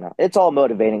it's all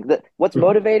motivating. What's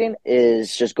motivating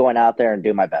is just going out there and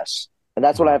do my best, and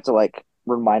that's what I have to like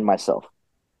remind myself,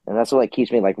 and that's what like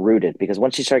keeps me like rooted. Because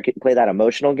once you start to play that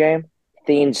emotional game,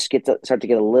 things start to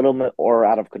get a little bit more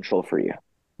out of control for you.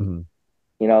 Mhm.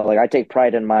 Like I take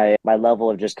pride in my level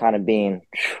of just kind of being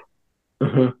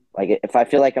Mhm. like if I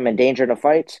feel like I'm in danger in a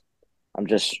fight, I'm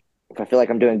just if I feel like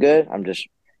I'm doing good, I'm just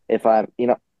if I'm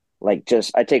like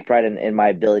just I take pride in my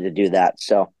ability to do that.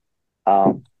 So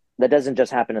um that doesn't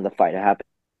just happen in the fight. It happens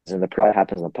it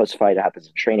happens in the post fight, it happens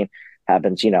in training,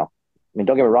 happens, I mean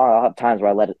don't get me wrong, I'll have times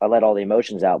where I let all the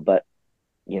emotions out, but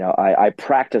I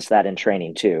practice that in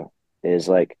training too. Is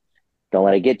like don't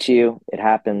let it get to you. It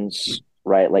happens,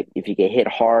 right? Like if you get hit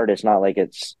hard, it's not like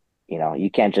it's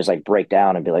you can't just like break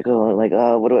down and be like, oh, like,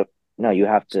 what do I no, you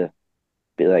have to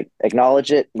be like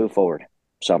acknowledge it, move forward.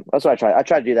 So that's what I try. I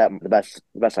try to do that the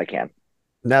best I can.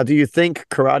 Now, do you think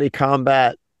karate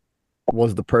combat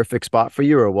was the perfect spot for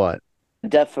you or what?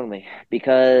 Definitely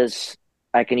because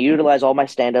I can utilize all my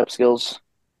stand up skills.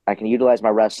 I can utilize my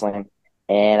wrestling,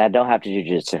 and I don't have to do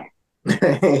jiu-jitsu.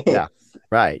 Yeah.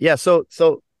 Right. Yeah. So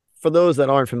for those that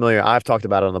aren't familiar, I've talked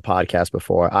about it on the podcast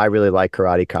before. I really like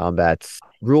karate combat's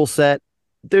rule set.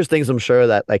 There's things I'm sure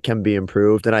that can be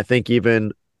improved. And I think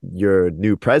even your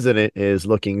new president is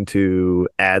looking to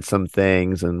add some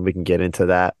things and we can get into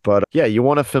that. But yeah, you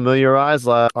want to familiarize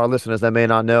our listeners that may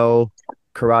not know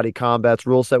karate combat's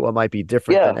rule set, what might be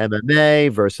different than Yeah,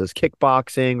 MMA versus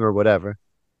kickboxing or whatever.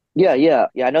 yeah.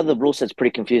 I know the rule set's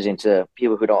pretty confusing to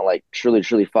people who don't like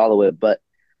truly follow it, but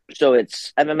so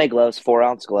it's MMA gloves,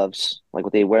 4-ounce gloves, like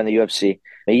what they wear in the UFC.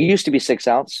 It used to be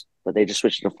 6-ounce, but they just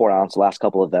switched to 4-ounce the last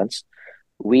couple events.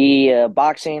 We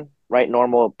boxing, right?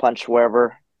 Normal punch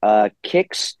wherever.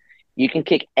 Kicks, you can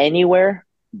kick anywhere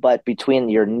but between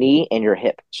your knee and your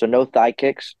hip. So no thigh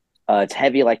kicks. It's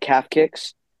heavy like calf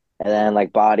kicks, and then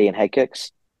like body and head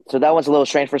kicks. So that one's a little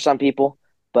strange for some people,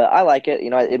 but I like it.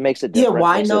 It makes it Yeah, different.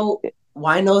 why Makes it. no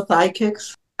why no thigh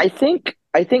kicks? I think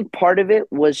part of it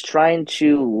was trying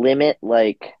to limit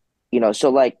like so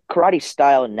like karate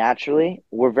style naturally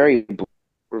we're very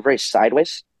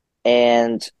sideways,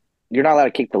 and you're not allowed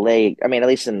to kick the leg. I mean, at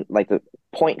least in like the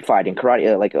point fighting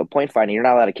karate, like a point fighting, you're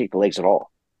not allowed to kick the legs at all,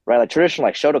 right? Like traditional,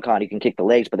 like Shotokan, you can kick the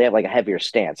legs, but they have like a heavier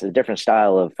stance. It's a different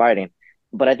style of fighting.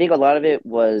 But I think a lot of it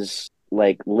was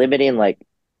like limiting, like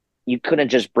you couldn't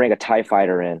just bring a TIE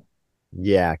fighter in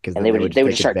Yeah, because and then they would just they would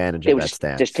take just start advantage they of would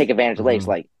that just take stance. advantage of legs,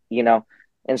 Hmm. like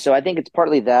and so I think it's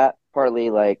partly that, partly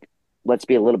like let's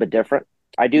be a little bit different.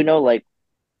 I do know like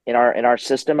in our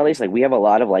system at least, like we have a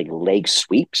lot of like leg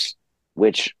sweeps,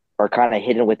 which are kind of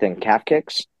hidden within calf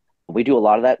kicks. We do a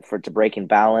lot of that for to break in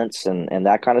balance and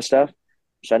that kind of stuff.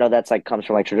 So I know that's like comes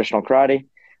from like traditional karate.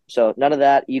 So none of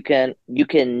that. You can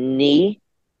knee,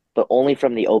 but only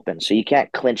from the open. So you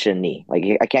can't clinch a knee. Like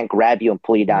I can't grab you and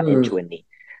pull you down Mm. into a knee.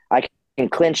 I can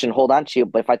clinch and hold on to you,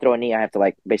 but if I throw a knee, I have to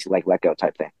like basically like let go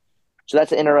type thing. So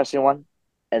that's an interesting one.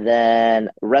 And then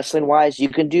wrestling wise, you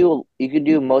can do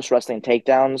most wrestling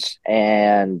takedowns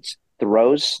and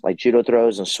throws, like judo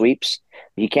throws and sweeps.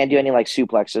 You can't do any like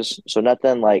suplexes. So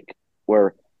nothing like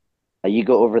where you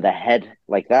go over the head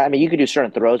like that. I mean, you could do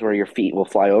certain throws where your feet will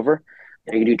fly over.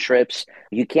 You can do trips.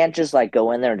 You can't just like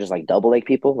go in there and just like double leg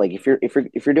people. Like if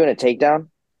you're doing a takedown,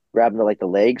 grabbing the like the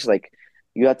legs, like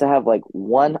you have to have like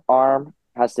one arm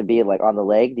has to be like on the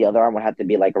leg, the other arm would have to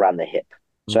be like around the hip.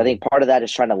 So I think part of that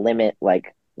is trying to limit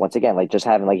like once again, like just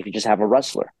having like if you just have a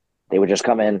wrestler, they would just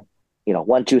come in,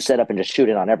 1-2 set up and just shoot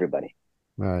it on everybody.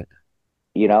 Right.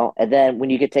 And then when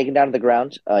you get taken down to the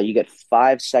ground, you get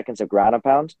 5 seconds of ground and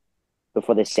pound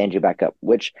before they stand you back up,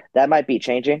 which that might be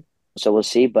changing. So we'll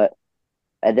see. But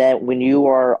and then when you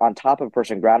are on top of a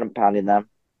person ground and pounding them,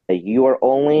 you are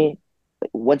only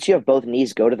once you have both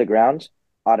knees go to the ground,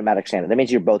 automatic stand. That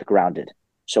means you're both grounded.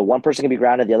 So one person can be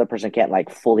grounded, the other person can't like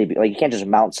fully be like you can't just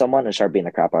mount someone and start beating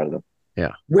the crap out of them.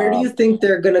 Yeah. Where do you think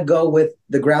they're going to go with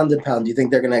the grounded pound? Do you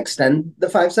think they're going to extend the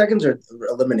 5 seconds or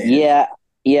eliminate it?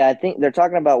 Yeah, I think they're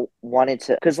talking about wanting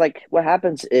to because like what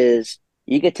happens is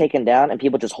you get taken down and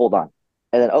people just hold on,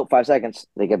 and then 5 seconds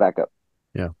they get back up.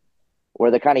 Yeah. Where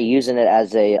they're kind of using it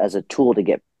as a tool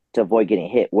to avoid getting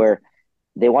hit. Where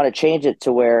they want to change it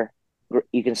to where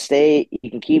you can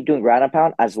keep doing ground and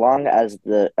pound as long as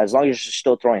you're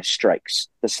still throwing strikes.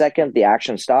 The second the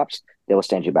action stops, they will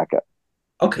stand you back up.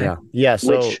 Okay. Yeah. Yeah.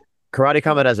 So Which Karate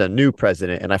Combat has a new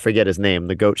president, and I forget his name,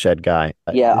 the goat shed guy.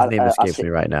 His name escapes me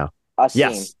right now. Asim,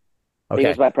 Yes. he Okay.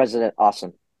 goes by President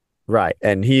Awesome. Right.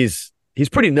 And he's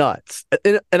pretty nuts.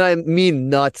 And I mean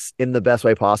nuts in the best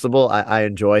way possible. I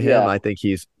enjoy him. Yeah, I think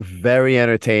he's very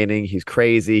entertaining. He's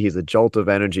crazy. He's a jolt of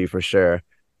energy for sure.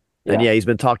 And yeah, yeah, he's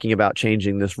been talking about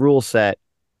changing this rule set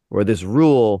or this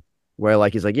rule where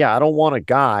like he's like, yeah, I don't want a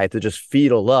guy to just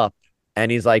fetal up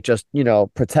and he's like just,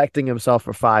 protecting himself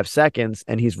for 5 seconds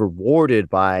and he's rewarded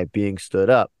by being stood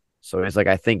up. So he's like,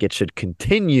 I think it should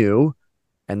continue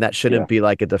and that yeah. shouldn't be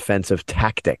like a defensive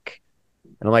tactic.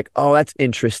 And I'm like, oh, that's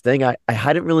interesting. I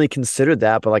hadn't really considered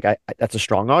that, but like that's a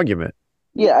strong argument.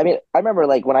 Yeah, I mean, I remember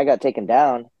like when I got taken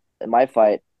down in my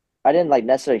fight, I didn't like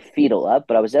necessarily fetal up,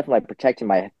 but I was definitely like protecting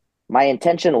my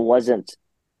intention wasn't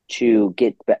to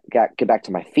get back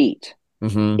to my feet.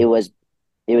 Mm-hmm. It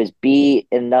was be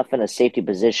enough in a safety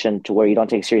position to where you don't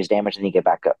take serious damage and you get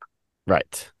back up.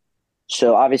 Right.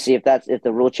 So obviously, if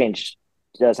the rule change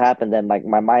does happen, then like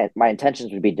my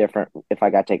intentions would be different if I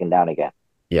got taken down again.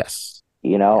 Yes.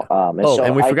 And Oh, so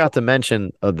and we forgot to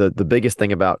mention the biggest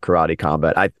thing about Karate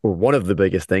Combat. Or one of the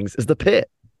biggest things is the pit.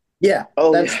 Yeah.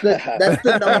 Oh, That's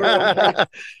the number one thing.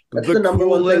 That's the number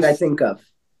one thing I think of.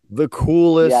 The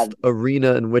coolest Yeah.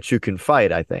 arena in which you can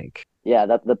fight, I think. Yeah,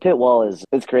 that the pit wall is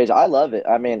it's crazy. I love it.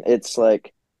 I mean, it's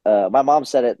like my mom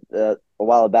said it a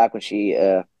while back when she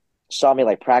saw me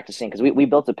like practicing because we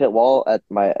built a pit wall at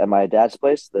my dad's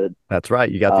place. That's right.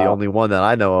 You got the only one that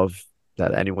I know of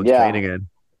that anyone's Yeah. training in.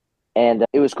 And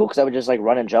it was cool because I would just like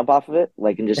run and jump off of it,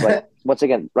 like and just like once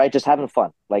again, right, just having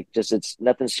fun. Like just it's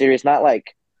nothing serious. Not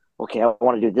like okay, I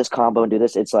want to do this combo and do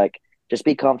this. It's like just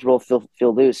be comfortable, feel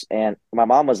loose. And my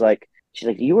mom was like, she's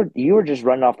like, you were just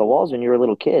running off the walls when you were a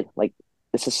little kid. Like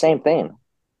it's the same thing.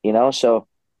 So,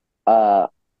 but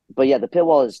yeah, the pit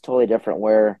wall is totally different.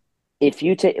 Where if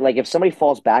you take like if somebody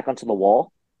falls back onto the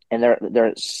wall and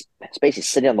they're basically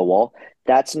sitting on the wall,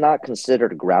 that's not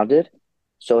considered grounded.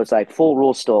 So it's like full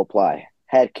rules still apply.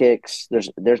 Head kicks,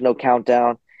 there's no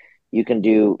countdown. You can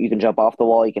jump off the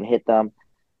wall, you can hit them.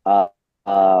 Uh,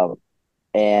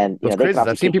 and It's they crazy. can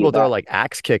also I've seen kick you people throw back. like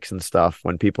axe kicks and stuff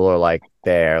when people are like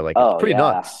there. Like it's Oh pretty yeah,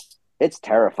 nuts. it's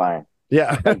terrifying.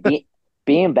 Yeah. Like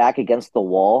being back against the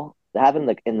wall,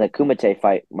 having in the Kumite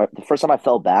fight, the first time I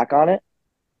fell back on it,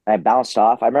 and I bounced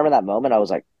off. I remember that moment. I was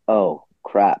like, "Oh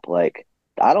crap!" Like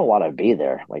I don't want to be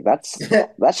there. Like that's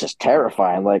just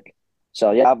terrifying. Like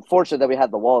so, yeah. I'm fortunate that we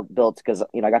had the wall built because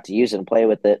I got to use it and play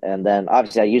with it, and then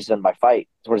obviously I used it in my fight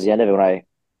towards the end of it when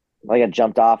I got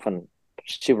jumped off and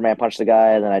Superman punched the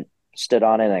guy, and then I stood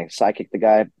on it and I side kicked the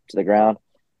guy to the ground.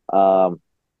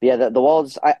 Yeah, the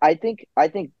walls. I think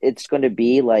it's going to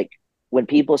be like when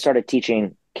people started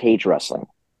teaching cage wrestling,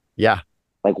 Yeah.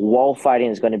 like wall fighting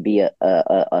is going to be a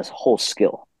whole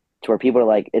skill to where people are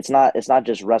like, it's not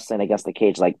just wrestling against the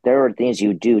cage. Like there are things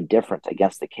you do different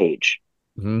against the cage,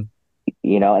 Hmm.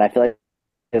 and I feel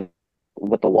like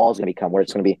what the wall is going to become, where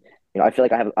it's going to be, I feel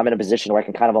like I'm in a position where I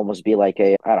can kind of almost be like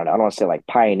I don't know, I don't want to say like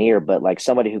pioneer, but like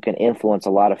somebody who can influence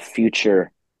a lot of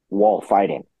future wall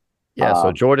fighting. Yeah. So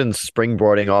Um, Jordan's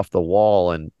springboarding off the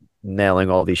wall and nailing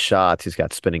all these shots. He's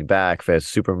got spinning back fist,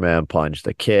 Superman punch,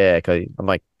 the kick. I'm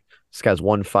like, this guy's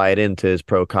one fight into his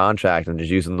pro contract and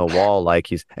just using the wall like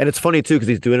and it's funny too because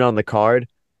he's doing it on the card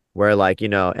where like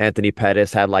Anthony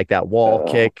Pettis had like that wall uh,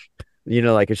 kick,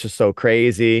 like it's just so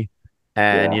crazy,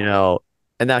 and yeah,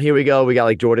 and now here we go, we got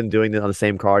like Jordan doing it on the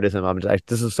same card as him. I'm just like,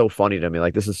 this is so funny to me,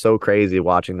 like this is so crazy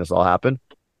watching this all happen,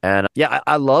 and yeah,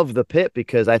 I love the pit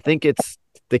because I think it's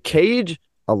the cage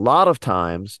a lot of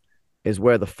times is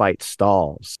where the fight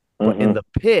stalls, but in hmm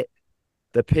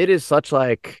the pit is such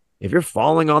like if you're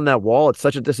falling on that wall, it's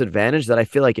such a disadvantage that I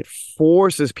feel like it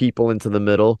forces people into the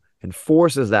middle and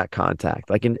forces that contact.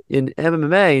 Like in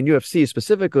MMA and UFC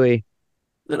specifically,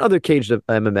 and other caged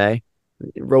MMA,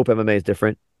 rope MMA is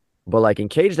different. But like in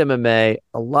caged MMA,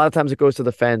 a lot of times it goes to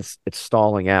the fence, it's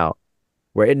stalling out,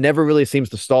 where it never really seems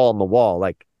to stall on the wall.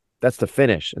 Like that's the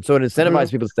finish. And so it Mhm.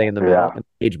 incentivizes people to stay in the middle yeah, and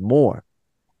cage more.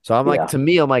 So I'm like, yeah, to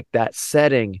me, I'm like, that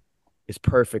setting is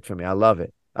perfect for me. I love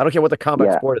it. I don't care what the combat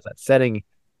yeah, sport is. That setting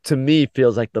to me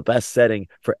feels like the best setting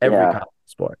for every yeah. combat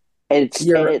sport. And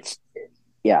You're it's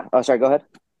yeah. Oh, sorry. Go ahead.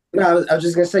 no, I was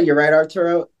just gonna say you're right,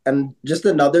 Arturo. And just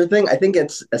another thing, I think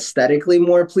it's aesthetically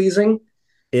more pleasing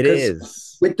It because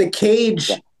is. with the Yeah, cage,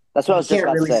 that's what I you was just can't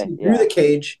about to really say. see through Yeah, the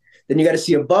cage. Then you got to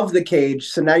see above the cage.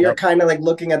 So now you're Yep. kind of like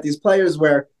looking at these players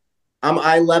where I'm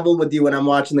eye level with you when I'm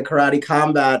watching the karate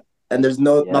combat, and there's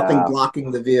nothing yeah,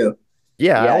 blocking the view.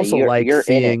 Yeah, yeah. You're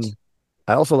in it.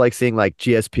 I also like seeing like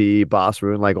GSP, Boss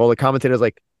Rune, like all the commentators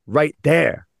like right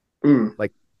there. Mm.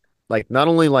 Like not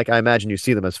only like I imagine you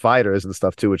see them as fighters and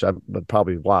stuff too, which I'm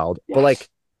probably wild, but Yes. like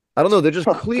I don't know, they're just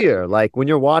clear. Like when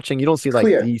you're watching, you don't see like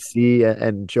Clear. DC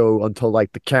and Joe until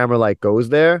like the camera like goes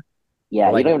there. Yeah,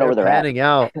 But you like don't if even know they're where they're at. panning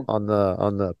out on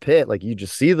the pit, like you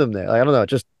just see them there. Like, I don't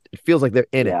know, it feels like they're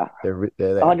in it. Yeah, They're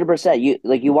there. 100%.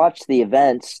 You watch the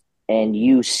events and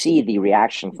you see the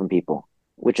reaction from people,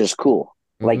 which is cool.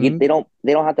 Like Hmm. they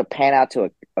don't have to pan out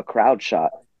to a crowd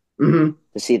shot Hmm.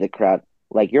 to see the crowd.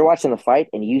 Like you're watching the fight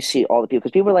and you see all the people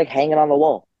because people are like hanging on the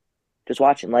wall, just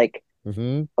watching.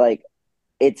 Hmm. Like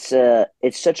it's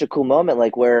such a cool moment.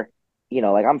 Like where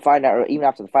like I'm fighting out even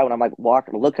after the fight when I'm like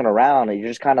walking, looking around, and you're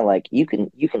just kind of like you can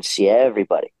see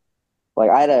everybody. Like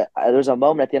there's a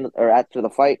moment at the end or after the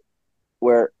fight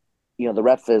where the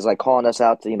ref is like calling us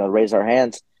out to raise our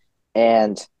hands,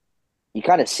 and you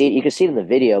kind of see it. You can see it in the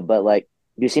video, but like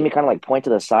you see me kind of like point to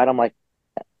the side. I'm like,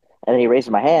 and then he raises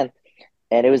my hand,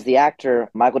 and it was the actor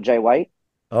Michael J. White.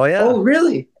 Oh yeah. Oh,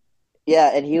 really?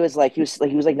 Yeah, and he was like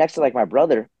next to like my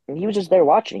brother, and he was just there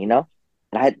watching, and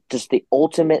I had just the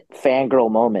ultimate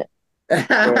fangirl moment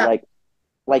where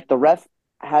like the ref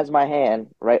has my hand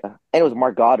right, and it was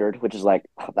Mark Goddard, which is like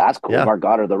that's cool. Yeah. Mark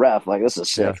Goddard, the ref, like this is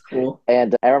Yeah. sick. Cool.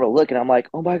 And I remember looking, I'm like,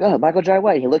 oh my god, Michael J.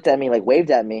 White. He looked at me, like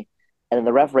waved at me, and then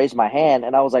the ref raised my hand,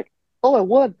 and I was like, oh, I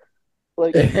won.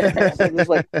 Like it's like this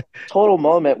like total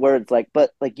moment where it's like,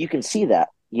 but like you can see that,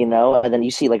 and then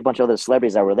you see like a bunch of other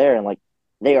celebrities that were there, and like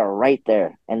they are right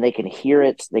there, and they can hear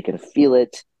it, they can feel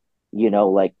it,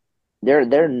 like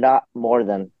they're not more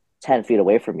than 10 feet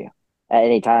away from you at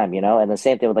any time, and the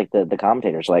same thing with like the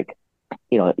commentators, like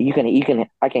you can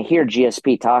I can hear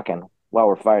GSP talking while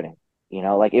we're fighting,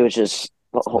 like it was just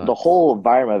the Nuts. whole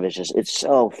environment of it is just it's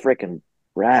so freaking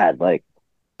rad, like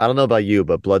I don't know about you,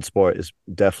 but Bloodsport is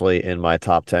definitely in my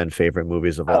top 10 favorite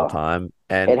movies of all oh, time.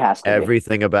 it And has to be.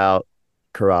 everything about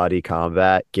karate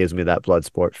combat gives me that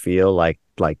Bloodsport feel, like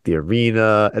the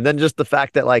arena. And then just the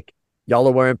fact that like y'all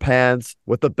are wearing pants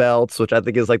with the belts, which I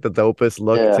think is like the dopest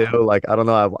look too. Yeah, Like, I don't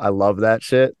know. I love that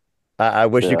shit. I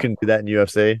wish you yeah. can do that in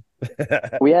UFC.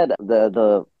 We had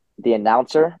the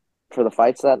announcer for the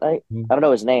fights that night. I don't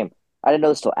know his name. I didn't know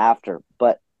this till after,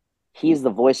 but he's the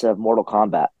voice of Mortal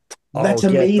Kombat. Oh, That's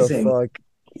get the amazing. fuck.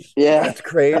 Yeah, That's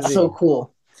That's so crazy.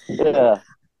 cool. yeah,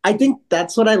 I think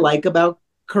that's what I like about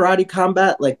karate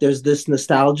combat. Like, there's this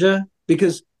nostalgia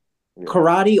because yeah.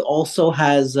 karate also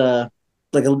has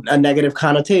like a negative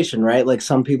connotation, right? Like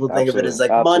some people think of it as Absolutely,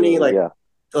 like money, absolutely, yeah,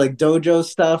 like dojo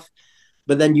stuff.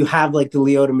 But then you have like the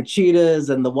Lyoto Machidas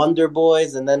and the Wonder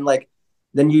Boys, and then like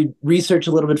then you research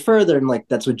a little bit further, and like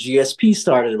that's what GSP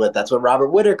started with. That's what Robert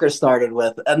Whitaker started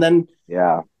with, and then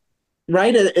Yeah.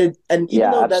 right, and even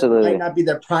Yeah, though that might absolutely. not be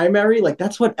their primary, like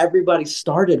that's what everybody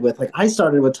started with. Like I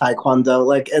started with Taekwondo,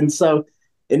 like, and so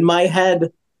in my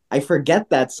head, I forget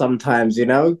that sometimes, you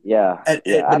know. Yeah.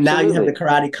 Yeah, But now you have the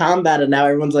absolutely. karate combat, and now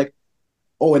everyone's like,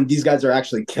 oh, and these guys are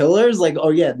actually killers. Like, oh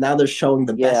yeah, now they're showing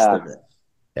the best Yeah. of it.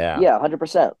 Yeah. Yeah,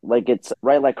 100%. Like it's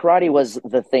right, like karate was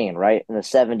the thing, right? In the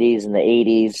 70s and the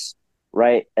 80s,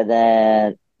 right? And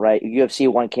then right, UFC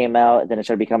one came out, and then it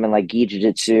started becoming like gi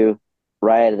jiu-jitsu,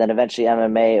 right? And then eventually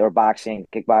MMA or boxing,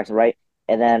 kickboxing, right?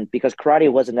 And then because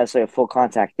karate wasn't necessarily a full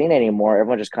contact thing anymore,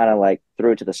 everyone just kind of like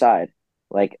threw it to the side.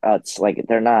 Like it's like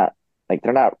they're not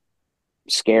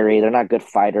scary, they're not good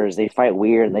fighters. They fight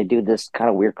weird and they do this kind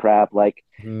of weird crap like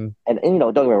Mhm. and you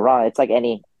know, don't get me wrong, it's like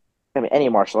any I mean any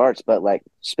martial arts, but like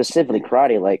specifically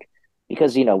karate, like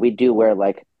because you know we do wear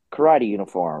like karate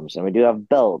uniforms and we do have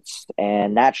belts,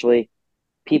 and naturally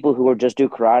people who are just do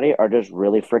karate are just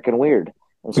really freaking weird,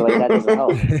 and so like that doesn't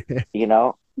help, you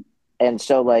know. And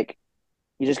so like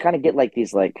you just kind of get like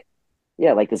these like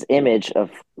yeah like this image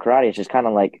of karate. It's just kind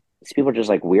of like these people are just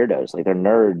like weirdos, like they're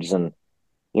nerds, and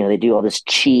you know they do all this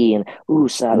chi and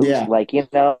Yeah. like you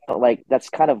know like that's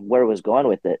kind of where it was going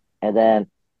with it. And then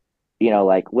you know,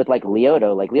 like with like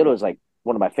Lyoto is like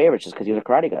one of my favorites just because he was a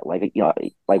karate guy. Like, you know,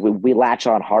 like we latch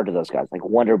on hard to those guys. Like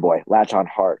Wonder Boy, latch on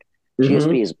hard. GSP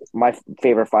Mm-hmm. is my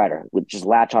favorite fighter. Would just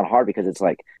latch on hard because it's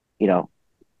like, you know,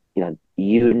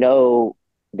 you know,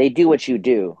 they do what you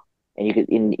do,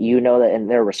 and you know that, and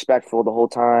they're respectful the whole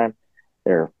time.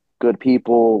 They're good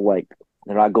people. Like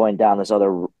they're not going down this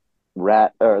other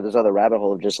this other rabbit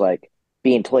hole of just like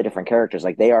being totally different characters.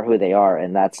 Like they are who they are,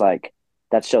 and that's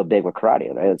so big with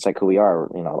karate, right? It's like who we are.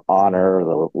 You know, honor,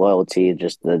 the loyalty,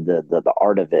 just the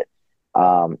art of it.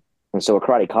 And so with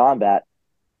karate combat,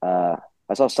 uh,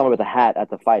 I saw someone with a hat at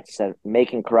the fight that said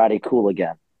 "making karate cool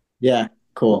again." Yeah.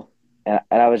 Cool. And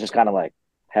I was just kind of like,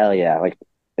 hell yeah, like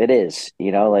it is,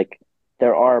 you know, like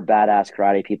there are badass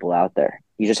karate people out there.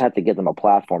 You just have to give them a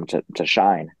platform to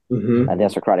shine, Mm-hmm. and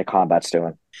that's what karate combat's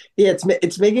doing. Yeah,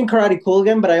 it's making karate cool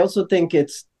again, but I also think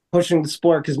it's pushing the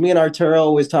sport because me and Arturo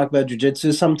always talk about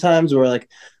jujitsu sometimes. We're like,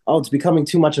 oh, it's becoming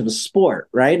too much of a sport,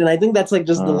 right? And I think that's like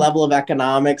just the Mm, level of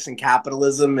economics and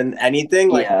capitalism and anything.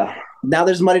 Like yeah, now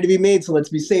there's money to be made, so let's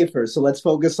be safer. So let's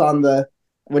focus on the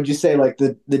what'd you say, like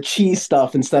the chi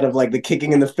stuff instead of like the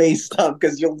kicking in the face stuff,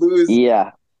 because you'll lose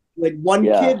yeah, like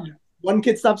yeah, one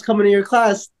kid stops coming to your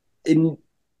class in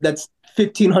that's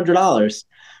 $1,500,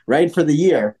 right, for the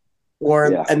year,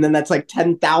 or yeah, and then that's like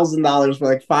 $10,000 for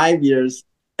like 5 years.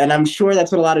 And I'm sure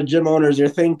that's what a lot of gym owners are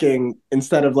thinking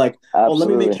instead of like, oh, let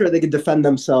me make absolutely, sure they can defend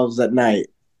themselves at night.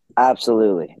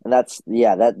 absolutely. And that's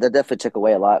yeah, that definitely took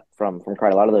away a lot from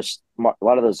karate. A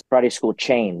lot of those karate school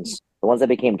chains, the ones that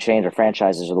became chains or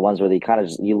franchises, are the ones where they kind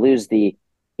of you lose the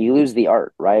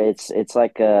art, right? It's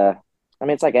like I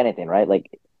mean, it's like anything, right? Like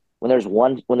when there's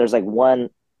like one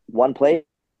place,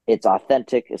 it's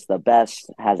authentic, it's the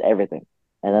best, has everything.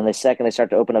 And then they start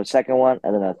to open up a second one,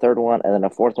 and then a third one, and then a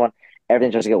fourth one.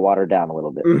 Everything starts to get watered down a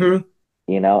little bit, Mm-hmm.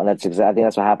 you know. And that's exactly I think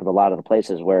that's what happened to a lot of the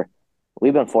places where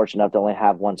we've been fortunate enough to only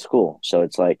have one school. So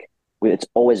it's like it's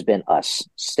always been us,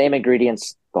 same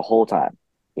ingredients the whole time,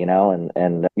 you know.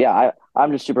 And yeah,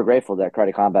 I'm just super grateful that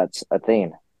karate combat's a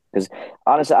thing because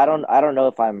honestly, I don't know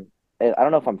if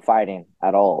I'm fighting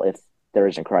at all if there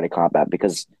isn't karate combat,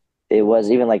 because it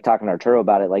was even like talking to Arturo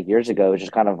about it like years ago. It was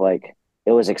just kind of like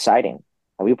it was exciting.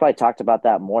 And we probably talked about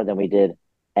that more than we did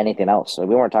anything else. So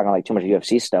we weren't talking like too much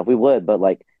UFC stuff. We would, but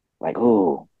like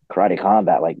ooh, karate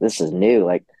combat, like this is new.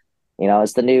 Like, you know,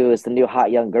 it's the new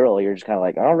hot young girl. You're just kind of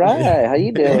like, all right, how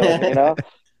you doing? You know,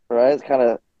 right? It's kind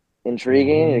of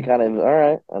intriguing. You're Mhm. kind of all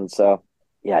right, and so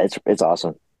yeah, it's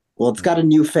awesome. Well, it's got a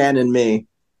new fan in me.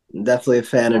 I'm definitely a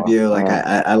fan of Well, you. Like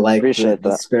I like appreciate the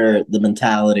that. spirit, the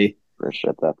mentality.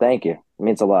 Appreciate that. Thank you. It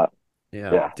means a lot.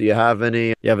 Yeah. Yeah. Do you have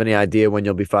any idea when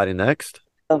you'll be fighting next?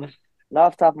 Not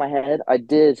off the top of my head, I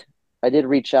did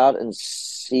reach out and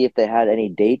see if they had any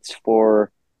dates for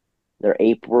their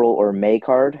April or May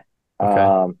card.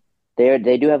 Okay.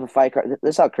 They do have a fight card.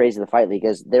 This is how crazy the fight league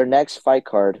is. Their next fight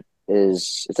card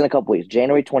is it's in a couple weeks,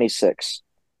 January 26th.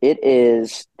 It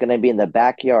is going to be in the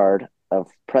backyard of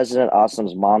President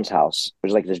Awesome's mom's house.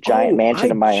 There's like this giant Oh, mansion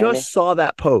I in Miami, just saw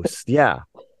that post. Yeah.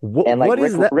 and like What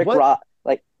is that? What?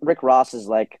 Rick Ross is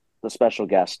like the special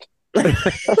guest. I'm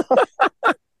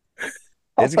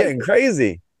It's like, getting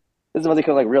crazy. this is what they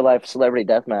call like real life celebrity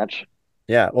death match.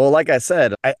 Yeah. Well, like I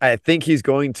said, I think he's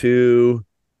going to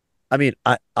I mean,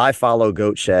 I follow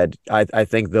Goat Shed. I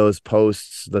think those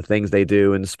posts, the things they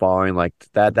do in sparring, like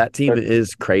that team They're,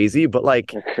 is crazy, but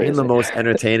like they're in the crazy. most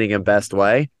entertaining and best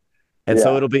way. And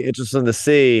so Yeah. it'll be interesting to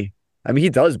see. I mean, he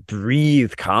does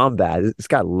breathe combat. This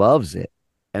guy loves it.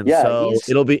 And Yeah, so he's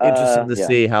it'll be interesting to yeah.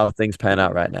 see how things pan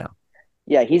out right now.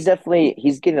 Yeah, he's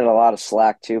getting a lot of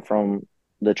slack too from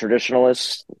the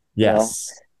traditionalists, you know.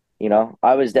 Yes.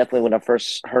 I was definitely when I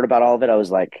first heard about all of it, I was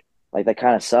like that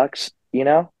kind of sucks, you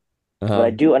know? But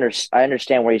Uh-huh. I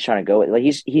understand where he's trying to go with. Like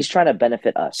he's trying to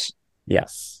benefit us.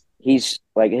 Yes. He's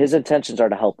like his intentions are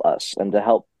to help us and to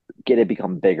help get it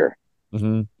become bigger,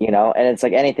 Hmm. And it's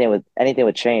like anything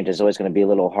with change is always going to be a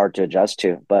little hard to adjust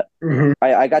to. But Mhm.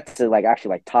 I got to like actually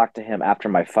like talk to him after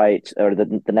my fight or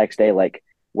the next day, like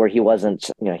where he wasn't,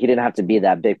 he didn't have to be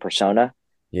that big persona.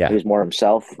 He Yeah. was more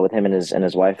himself with him and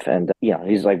his wife, and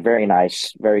he's like very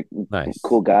nice, very Nice.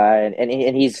 cool guy, and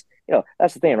he's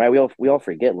that's the thing, right? We all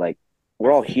forget like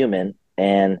we're all human,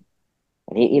 and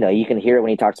he you can hear it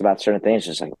when he talks about certain things,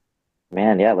 just like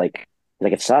man, yeah, like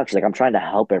it sucks. Like I'm trying to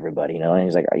help everybody, and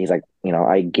he's like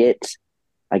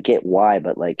I get why,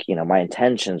 but like my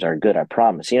intentions are good, I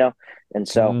promise, and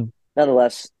so Hmm.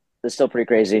 nonetheless, it's still pretty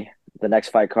crazy the next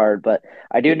fight card, but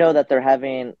I do know that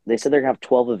they said they're gonna have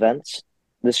 12 events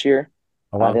this year.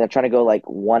 Oh, I think wow. they're trying to go like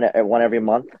one every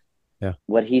month. Yeah.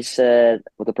 What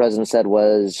the president said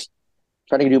was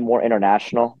trying to do more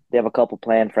international. They have a couple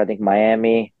planned for I think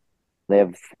Miami. They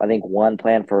have I think one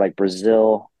planned for like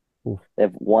Brazil. Oof. They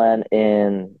have one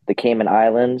in the Cayman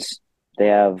Islands. They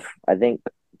have I think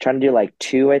trying to do like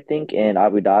two I think in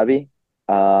Abu Dhabi.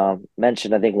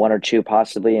 Mentioned I think one or two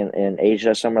possibly in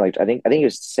Asia somewhere like I think he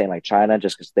was saying like China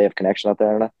just because they have connection out there.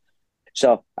 I don't know.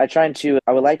 So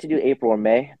I would like to do April or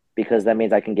May because that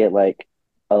means I can get like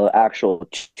a actual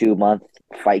 2 month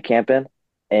fight camp in,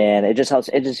 and it just helps.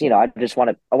 It just I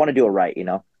want to do it right,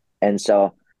 and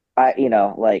so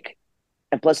like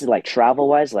and plus it's like travel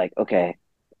wise, like okay,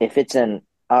 if it's in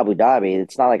Abu Dhabi,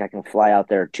 it's not like I can fly out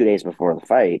there 2 days before the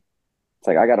fight. It's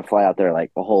like I got to fly out there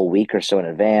like a whole week or so in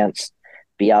advance,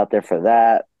 be out there for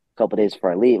that, a couple days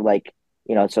before I leave. Like,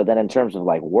 so then in terms of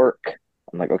like work,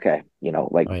 I'm like, okay,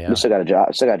 like Oh, we yeah. still got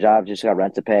jobs, just got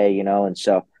rent to pay, and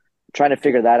so trying to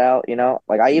figure that out,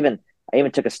 like I even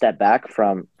took a step back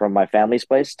from my family's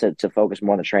place to focus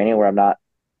more on the training where I'm not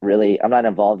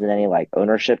involved in any like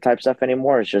ownership type stuff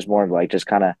anymore. It's just more like just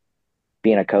kind of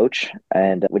being a coach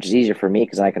and which is easier for me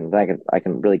because I can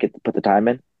really put the time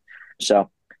in. So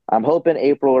I'm hoping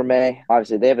April or May.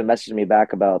 Obviously, they haven't messaged me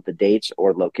back about the dates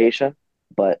or location.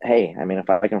 But hey, I mean, if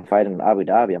I can fight in Abu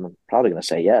Dhabi, I'm probably going to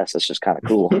say yes. That's just kind of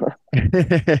cool,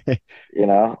 you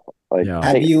know. Like Yeah.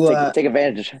 Have you take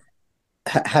advantage.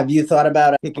 have you thought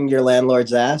about kicking your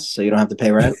landlord's ass so you don't have to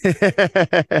pay rent?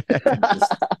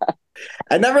 Just-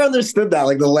 I never understood that.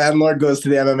 Like the landlord goes to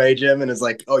the MMA gym and is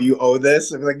like, "Oh, you owe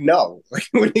this." I'm like, "No. Like,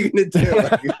 what are you gonna do?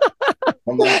 Like,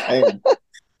 I'm not paying."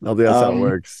 No, that's how it Um,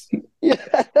 works. Yeah,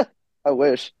 I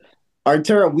wish.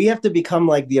 Arturo, we have to become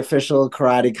like the official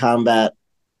Karate Combat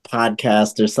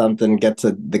podcast or something. Get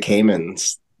to the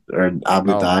Caymans or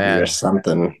Abu Oh, Dhabi or man.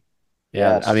 something.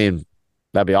 Yeah. I Yes, mean,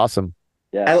 that'd be awesome.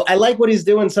 yes. I like what he's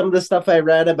doing. Some of the stuff I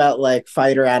read about like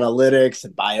fighter analytics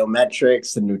and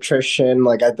biometrics and nutrition.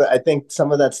 Like I think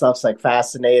some of that stuff's like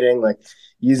fascinating. Like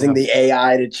using Yeah. the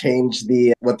AI to change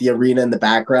the what the arena in the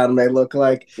background may look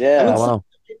like. I mean, Oh, Yeah, some wow.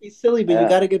 might be silly, but you yeah.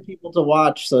 got to get people to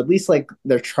watch. So at least like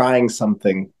they're trying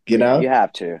something, you You know?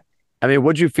 have to. I mean,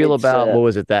 what'd you feel It's about what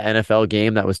was it, that NFL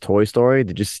game that was Toy Story?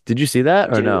 Did you see that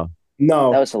or dude, no? that No,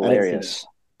 was I didn't see that. hilarious.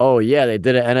 Oh yeah, they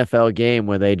did an NFL game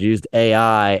where they used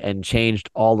AI and changed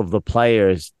all of the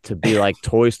players to be like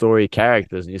Toy Story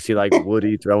characters, and you see like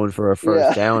Woody throwing for a first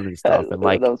Yeah, down and that stuff, and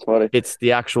like was funny. it's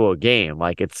the actual game.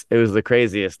 Like it was the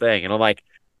craziest thing, and I'm like,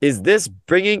 is this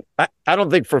bringing? I don't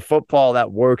think for football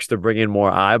that works to bring in more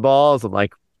eyeballs. I'm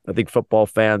like, I think football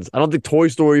fans. I don't think Toy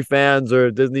Story fans or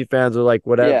Disney fans are like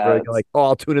whatever. Yeah, You're like, oh,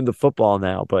 I'll tune into football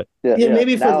now, but yeah, Yeah, yeah.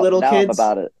 maybe for Now, little now I'm kids,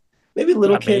 about it. maybe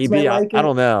little kids might maybe like I it.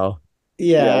 don't know.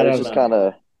 Yeah, Yeah, I there's don't just know. kind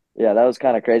of yeah, that was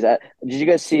kind of crazy. Did you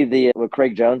guys see the what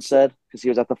Craig Jones said because he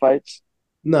was at the fights?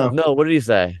 No. No, what did he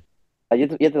say? You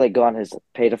have to like go on his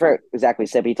page. I forget exactly what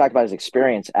he said, but he talked about his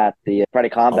experience at the Friday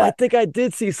Oh, I Combat, think I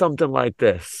did see something like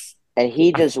this. and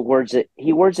he I, just words it.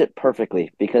 He words it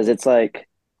perfectly because it's like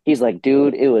he's like,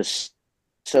 dude, it was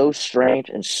so strange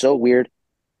and so weird,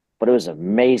 but it was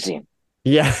amazing.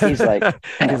 yeah. He's like,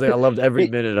 He's like, I loved every he,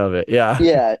 minute of it. Yeah.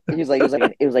 yeah, he's like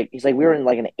we were in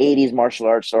like an '80s martial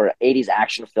arts or '80s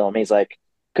action film. He's like,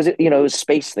 because it was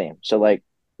space theme, so like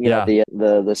Yeah. the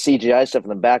CGI stuff in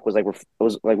the back was like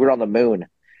we were on the moon,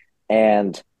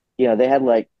 and they had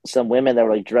like some women that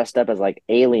were like dressed up as like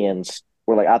aliens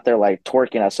were like out there like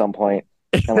twerking at some point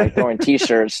and like throwing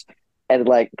t-shirts. And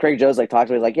like Craig Jones like talked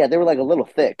to me like, yeah, they were like a little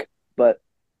thick, but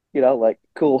like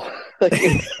cool. Like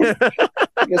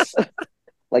I guess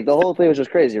like the whole thing was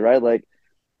just crazy, right? Like,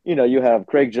 you have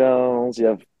Craig Jones, you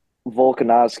have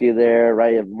Volkanovski there,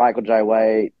 right? You have Michael Jai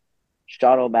White,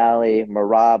 Sean O'Malley,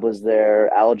 Marab was there,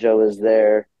 Aljo was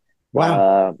there,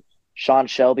 Wow. Sean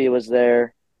Shelby was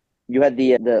there. You had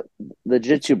the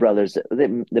Jitsu brothers,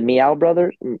 the Meow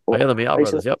brothers. Oh, yeah, the Meow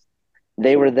Brothers. Yep.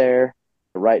 They were there,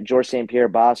 right? George St. Pierre,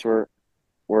 Boss were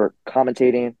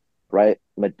commentating, right?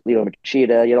 Lito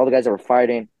Machida, you had all the guys that were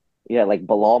fighting. You had like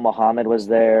Bilal Muhammad was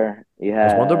there. You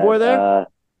Was had Wonder Boy there?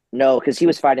 no, because he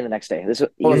was fighting the next day. He Oh, that's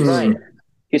was right.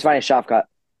 he was fighting Shafkat.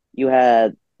 You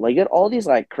had all these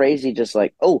like crazy, just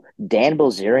like Dan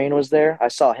Bilzerian was there. I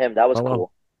saw him. That was Oh, wow.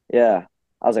 cool. Yeah,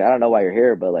 I was like, I don't know why you're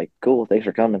here, but like, cool. Thanks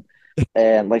for coming.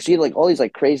 And like, see, like all these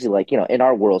like crazy, like in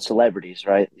our world, celebrities,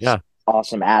 right? These Yeah.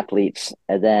 awesome athletes,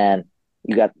 and then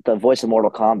you got the voice of Mortal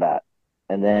Kombat,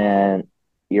 and then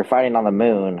you're fighting on the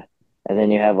moon, and then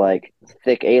you have like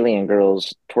thick alien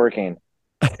girls twerking,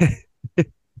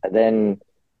 and then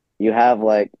you have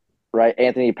like right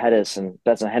Anthony Pettis and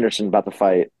Benson Henderson about to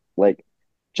fight, like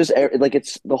just like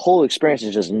it's the whole experience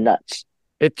is just nuts.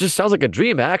 It just sounds like a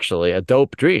dream, actually, a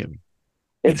dope dream.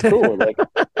 It's cool, like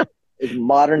it's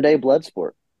modern day blood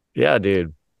sport. Yeah,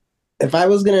 dude. If I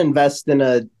was going to invest in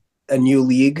a new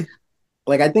league,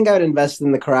 like I think I would invest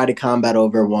in the Karate Combat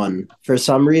over one for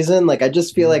some reason. Like I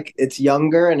just feel like it's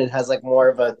younger and it has like more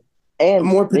of a And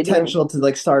more they do, potential to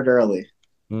like start early.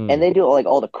 and they do like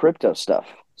all the crypto stuff.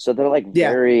 So they're like Yeah.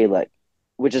 very like,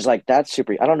 which is like that's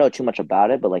super. I don't know too much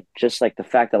about it, but like just like the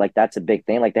fact that like that's a big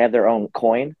thing. Like they have their own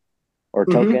coin or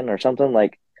Mhm. token or something.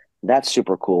 Like that's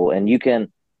super cool. And you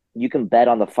can bet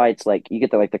on the fights. Like you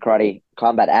get the Karate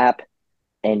Combat app,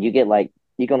 and you can like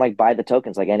buy the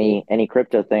tokens like any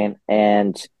crypto thing,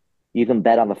 and you can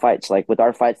bet on the fights. Like with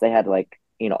our fights, they had like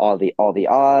all the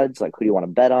odds. Like who do you want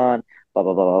to bet on? Blah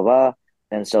blah blah blah blah.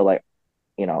 And so like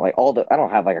like all the I don't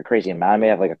have like a crazy amount. I may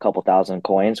have like a couple thousand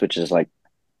coins, which is like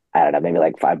I don't know, maybe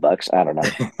like $5. I don't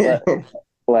know. But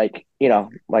like,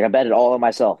 like I bet it all on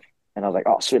myself. And I was like,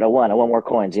 oh sweet, I won more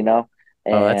coins. Oh,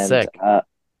 that's And sick.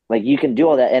 like you can do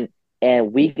all that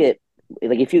and we get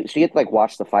like if you so you get to like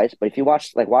watch the fights, but if you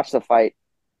watch the fight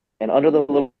and under the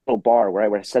little bar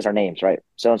where it says our names, right?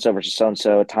 So and so versus so and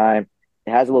so time,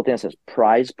 it has a little thing that says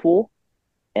prize pool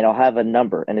and I'll have a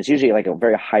number, and it's usually like a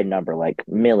very high number, like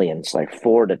millions, like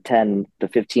 4 to 10 to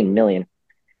 15 million,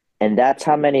 and that's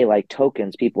how many like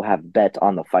tokens people have bet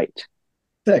on the fight,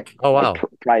 Sick. Oh, like wow.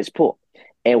 prize pool,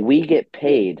 and we get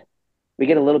paid. We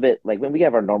get a little bit like when we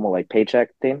have our normal like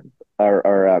paycheck thing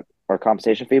or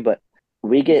compensation fee, but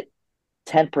we get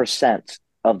 10%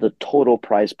 of the total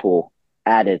prize pool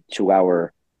added to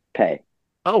our pay.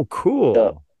 Oh, So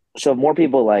cool. so more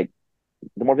people like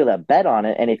the more people that bet on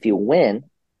it, and if you win,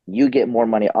 you get more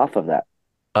money off of that.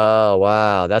 Oh,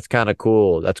 wow. That's kind of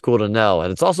cool. That's cool to know.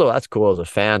 And that's cool as a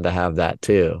fan to have that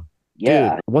too. Dude,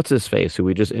 Yeah, what's his face who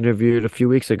we just interviewed a few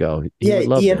weeks ago? He Yeah, would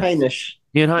love Ian this. Heinisch,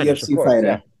 Ian Heinisch, of UFC course.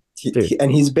 Yeah. fighter. Dude.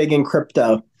 And he's big in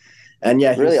crypto. And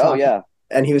yeah, he was really. Oh talking yeah,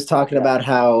 and he was talking yeah. about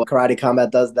how Karate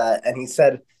Combat does that. And he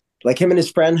said, like him and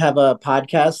his friend have a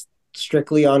podcast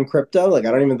strictly on crypto. Like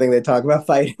I don't even think they talk about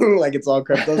fighting, like it's all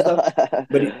crypto stuff.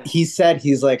 But he said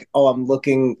he's like, oh, I'm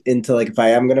looking into like if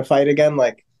I am gonna fight again,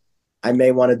 like I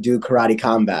may want to do Karate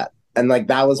Combat. And like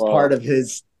that was part Well, of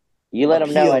his you let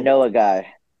them know I appeal. know a guy.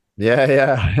 Yeah,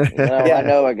 yeah. I Yeah.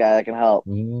 know a guy that can help.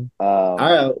 Mhm. All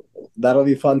right. That'll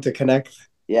be fun to connect.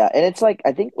 Yeah, and it's like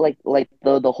I think like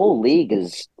the whole league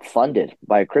is funded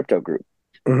by a crypto group.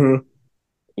 Hmm.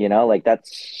 Like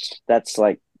that's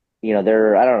like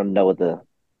they're I don't know what the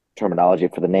terminology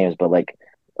for the names, but like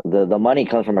the money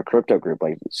comes from a crypto group,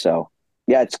 like so.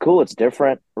 Yeah, it's cool. It's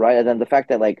different, right? And then the fact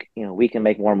that like we can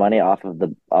make more money off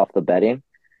the betting,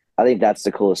 I think that's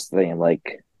the coolest thing.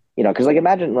 Like because like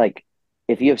imagine like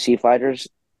if UFC fighters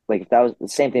like if that was the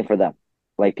same thing for them,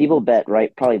 like people bet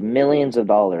right probably millions of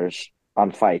dollars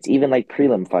on fights, even like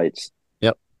prelim fights.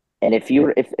 Yep. And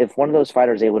if one of those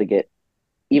fighters is able to get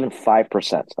even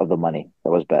 5% of the money that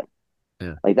was bet,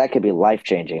 Yeah. like that could be life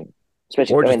changing.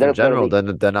 Especially, Or I mean, just in they're general, literally,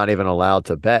 then they're not even allowed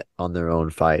to bet on their own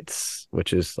fights,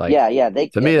 which is like yeah,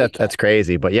 to me they can, that's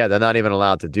crazy. But yeah, they're not even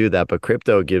allowed to do that. But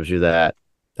crypto gives you that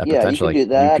yeah, you potential. can Like do you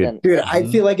that, could. and Dude, I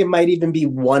Mhm. feel like it might even be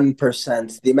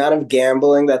 1%. The amount of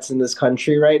gambling that's in this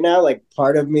country right now, like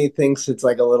part of me thinks it's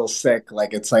like a little sick.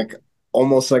 Like it's like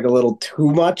almost like a little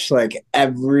too much, like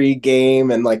every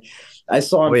game. And like I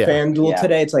saw on Oh, yeah. FanDuel Yeah.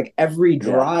 today, it's like every Yeah.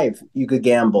 drive you could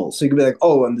gamble. So you could be like,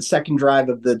 oh, on the second drive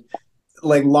of the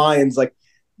like Lions, like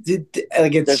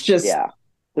like it's just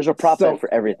There's a prop so bet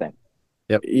for everything,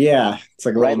 yeah, it's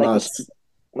like a right? little nuts.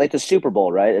 Like the Super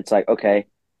Bowl, right? It's like, okay,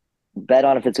 bet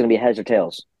on if it's going to be heads or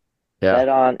tails. Yeah. Bet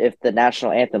on if the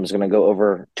national anthem is going to go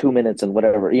over 2 minutes and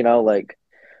whatever, like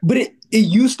But it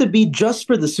used to be just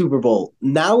for the Super Bowl.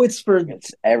 Now it's for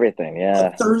it's everything. Yeah.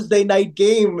 a Thursday night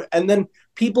game. And then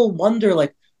people wonder,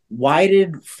 like, why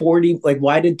did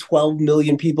 12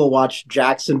 million people watch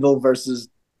Jacksonville versus,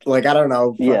 like, I don't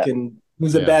know, Yeah. fucking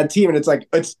who's a Yeah. bad team? And it's like,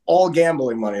 it's all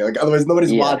gambling money. Like, otherwise,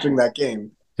 nobody's Yeah. watching that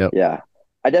game. Yeah.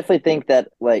 I definitely think that,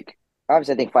 like,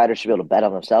 obviously I think fighters should be able to bet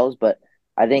on themselves, but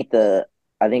I think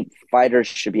fighters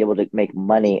should be able to make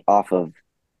money off of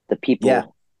the people Yeah.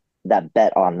 that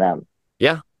bet on them.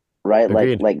 Yeah. Right?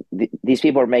 Agreed. These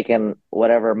people are making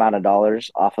whatever amount of dollars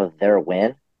off of their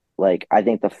win. Like, I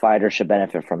think the fighter should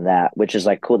benefit from that, which is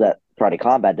like cool that Karate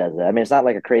Combat does that. I mean, it's not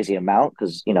like a crazy amount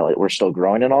because, we're still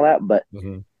growing and all that, but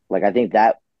like, I think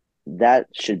that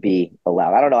should be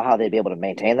allowed. I don't know how they'd be able to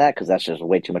maintain that because that's just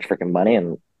way too much freaking money.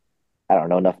 And I don't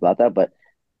know enough about that, but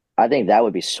I think that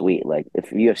would be sweet. Like, if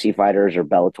UFC fighters or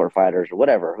Bellator fighters or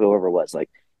whatever, whoever it was, like,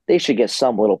 they should get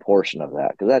some little portion of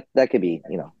that because that could be,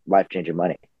 life-changing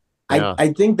money. Yeah.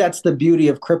 I think that's the beauty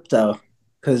of crypto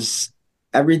because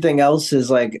everything else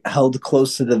is like held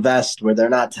close to the vest where they're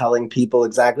not telling people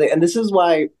exactly. And this is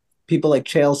why people like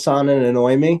Chael Sonnen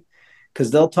annoy me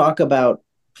because they'll talk about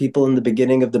people in the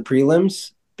beginning of the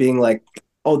prelims being like,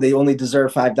 oh, they only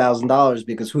deserve $5,000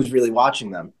 because who's really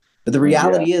watching them? But the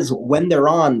reality is when they're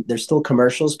on, there's still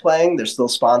commercials playing, there's still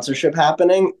sponsorship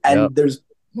happening, and there's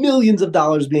millions of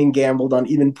dollars being gambled on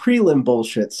even prelim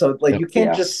bullshit. So like you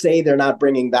can't just say they're not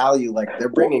bringing value, like they're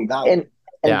bringing value.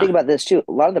 And think about this too.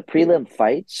 A lot of the prelim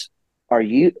fights I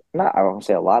won't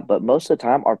say a lot, but most of the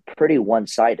time are pretty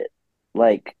one-sided.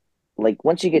 Like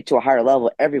once you get to a higher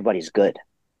level, everybody's good.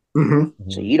 Mm-hmm.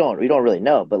 So you don't really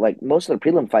know. But like most of the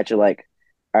prelim fights are like,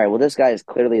 all right, well, this guy is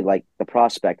clearly like the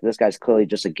prospect. This guy's clearly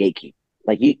just a gatekeeper.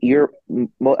 Like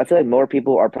I feel like more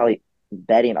people are probably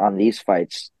betting on these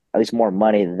fights, at least more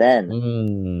money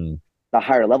than the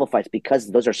higher level fights because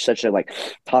those are such a like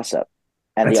toss up.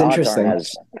 And That's the odds interesting. aren't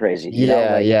as crazy.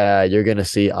 Yeah, you're gonna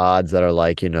see odds that are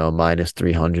like, minus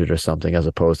 300 or something as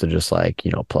opposed to just like,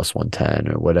 plus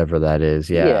 110 or whatever that is.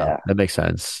 Yeah. That makes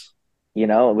sense.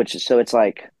 So it's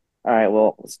like, all right,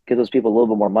 well, let's give those people a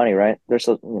little bit more money, right? They're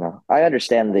so, I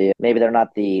understand maybe they're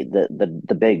not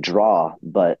the big draw,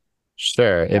 but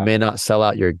sure, it may not sell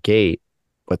out your gate,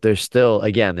 but there's still,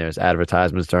 again, there's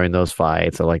advertisements during those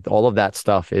fights. So like all of that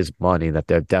stuff is money that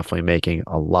they're definitely making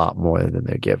a lot more than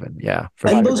they're given. Yeah.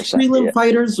 And those prelim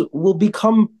fighters will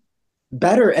become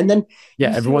better. And then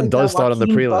everyone does start on the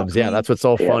prelims. Buckley. Yeah, that's what's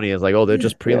so funny is like, oh, they're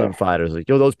just prelim fighters. Like,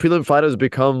 those prelim fighters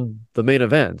become the main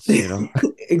events,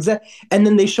 Exactly. And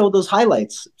then they show those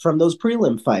highlights from those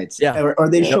prelim fights. Yeah. Or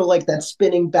they show like that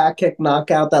spinning back kick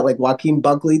knockout that like Joaquin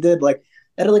Buckley did. Like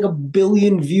that had like 1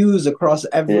 billion views across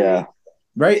every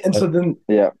right. And so then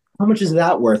how much is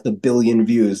that worth? 1 billion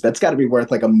views. That's got to be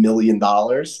worth like $1 million.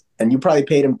 And you probably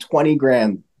paid him 20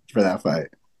 grand for that fight.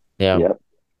 Yeah.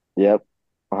 Yep.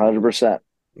 100%.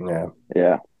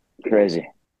 Yeah. Crazy.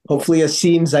 Hopefully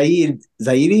Asim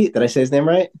Zaidi, did I say his name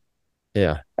right?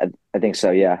 Yeah. I think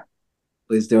so, yeah.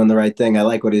 He's doing the right thing. I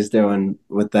like what he's doing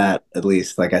with that, at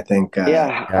least. Like, I think.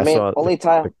 I mean, only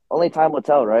time will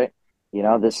tell, right?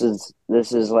 This is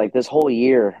like this whole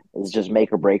year is just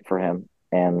make or break for him,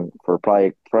 and for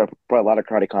probably a lot of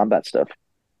Karate Combat stuff.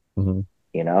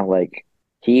 Mm-hmm. Like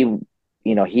he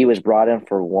was brought in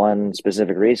for one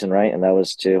specific reason, right? And that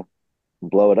was to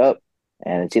blow it up.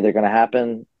 And it's either going to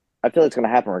happen. I feel it's going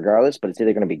to happen regardless, but it's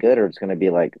either going to be good or it's going to be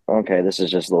like, okay, this is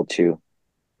just a little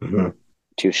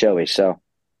too showy. So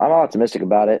I'm optimistic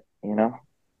about it.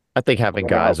 I think having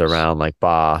guys around like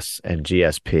Boss and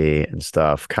GSP and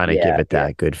stuff kind of give it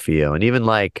that good feel. And even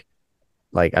like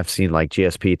I've seen like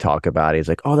GSP talk about it. He's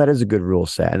like, oh, that is a good rule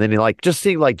set. And then just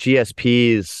seeing like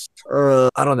GSP's,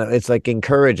 I don't know, it's like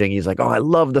encouraging. He's like, oh, I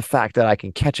love the fact that I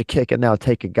can catch a kick and now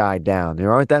take a guy down.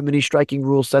 There aren't that many striking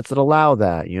rule sets that allow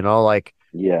that,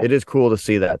 it is cool to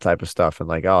see that type of stuff. And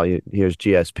like, oh, here's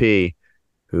GSP,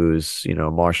 who's,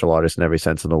 martial artist in every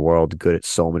sense in the world, good at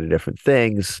so many different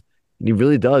things. And he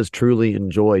really does truly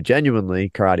enjoy genuinely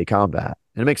Karate Combat.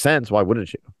 And it makes sense. Why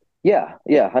wouldn't you? Yeah,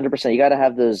 100%. You got to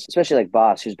have those, especially like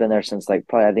Boss, who's been there since like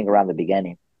probably I think around the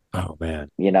beginning. Oh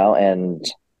man, and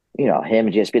him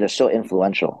and GSP, they're so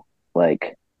influential,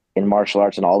 like in martial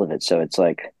arts and all of it. So it's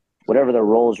like whatever the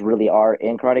roles really are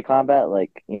in karate combat,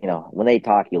 like, when they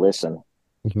talk, you listen.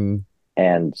 Hmm.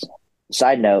 And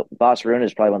side note, Boss Rune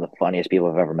is probably one of the funniest people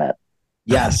I've ever met.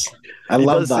 Yes, I He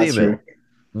love does seem it.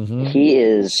 Basru. Hmm. He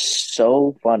is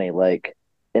so funny. Like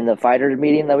in the fighters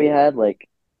meeting that we had, like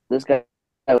this guy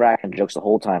was cracking jokes the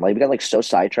whole time. Like we got like so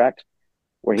sidetracked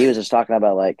where he was just talking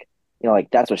about like, like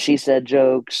that's what she said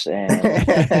jokes and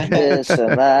this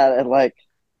and that. And like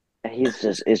it's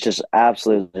just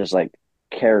absolute just like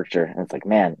character. And it's like,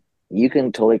 man, you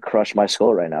can totally crush my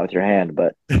skull right now with your hand,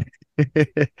 but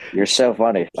you're so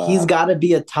funny. He's got to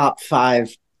be a top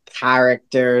 5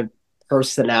 character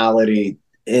personality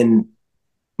in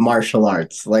martial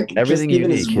arts. Like just Everything even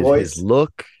his unique, his voice.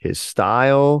 look, his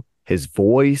style, his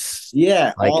voice,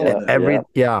 Yeah, like all of it. every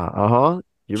yeah, uh-huh.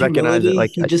 You recognize it Humility.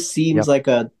 like He just seems yep. like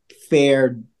a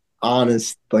fair,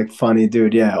 honest, like funny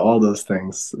dude. Yeah, all those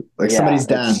things. Like Yeah, somebody's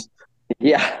dad.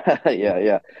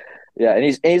 yeah, yeah. And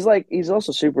he's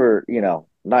also super,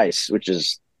 nice, which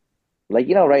is like,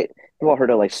 right? We've all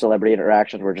heard of like celebrity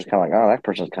interactions where just kind of like, oh, that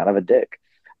person's kind of a dick.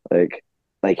 Like,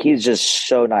 like he's just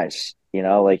so nice,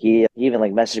 like he even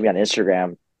like messaged me on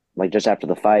Instagram, like just after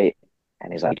the fight,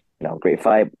 and he's like, great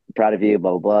fight, proud of you,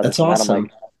 blah, blah, blah, That's this and that. I'm awesome.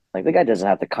 like the guy doesn't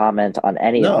have to comment on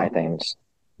any of my No. things.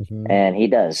 Mhm. And he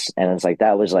does. And it's like,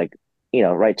 that was like,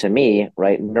 right to me,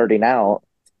 right? Nerding out.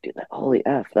 Dude, like, holy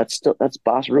F, that's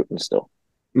Boss Rutan still,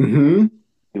 Hmm.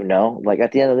 like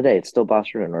at the end of the day, it's still Boss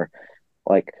Rutan. Or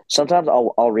like sometimes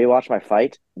I'll rewatch my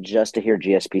fight just to hear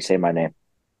GSP say my name.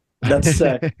 That's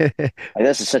sick. Like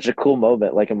this is such a cool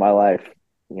moment, like in my life,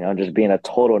 just being a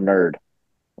total nerd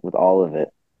with all of it.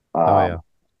 Oh yeah.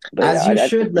 But As you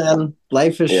should, man.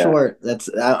 Life is yeah, short.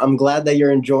 I'm glad that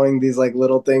you're enjoying these like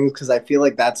little things because I feel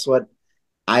like that's what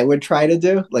I would try to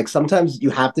do. Like sometimes you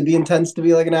have to be intense to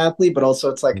be like an athlete, but also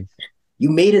it's like you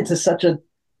made it to such a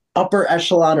upper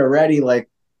echelon already. Like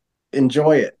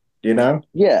enjoy it, you know?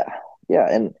 yeah, yeah,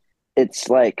 and it's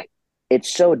like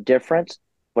it's so different,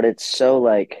 but it's so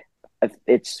like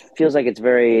it feels like it's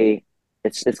very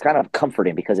it's kind of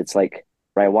comforting because it's like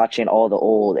right watching all the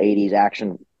old '80s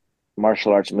action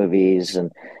martial arts movies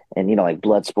and like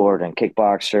Bloodsport and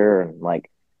Kickboxer and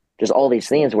like just all these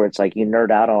things where it's like you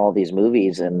nerd out on all these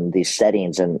movies and these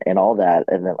settings and all that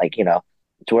and then like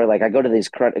to where like I go to these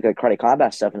karate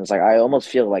combat stuff and it's like I almost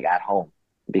feel like at home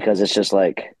because it's just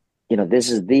like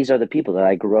these are the people that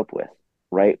I grew up with,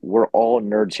 right? We're all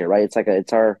nerds here, right? It's like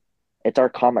it's our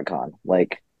Comic Con,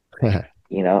 like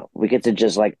we get to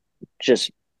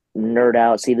just nerd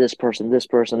out, see this person.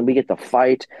 We get to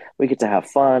fight, we get to have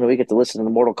fun, we get to listen to the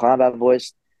Mortal Kombat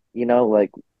voice.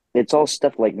 Like it's all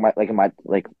stuff in my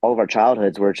like all of our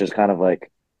childhoods where it's just kind of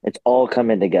like it's all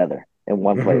coming together in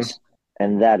one Mhm. place,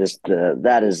 and that is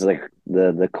like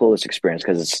the coolest experience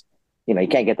because it's you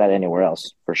can't get that anywhere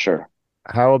else for sure.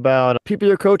 How about people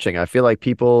you're coaching? I feel like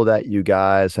people that you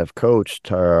guys have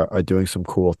coached are doing some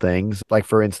cool things. Like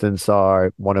for instance,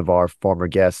 one of our former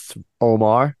guests,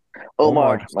 Omar. Omar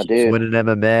Omar, just my keeps dude, winning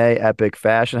MMA, epic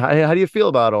fashion. How do you feel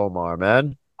about Omar,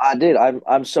 man? I did.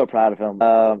 I'm so proud of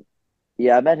him.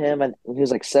 Yeah, I met him and he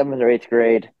was like seventh or eighth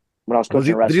grade when I was coaching Did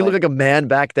he look wrestling. like a man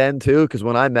back then too? Because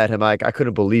when I met him, I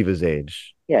couldn't believe his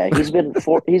age. Yeah, he's been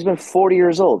 40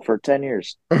 years old for 10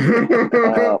 years.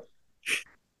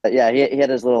 Uh, yeah, he had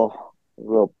his little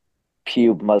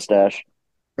pube mustache.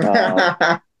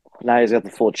 Uh, now he's got the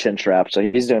full chin strap, so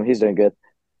he's doing good.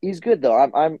 He's good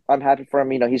though. I'm happy for him.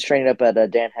 He's training up at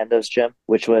Dan Hendo's gym,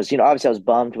 which was obviously I was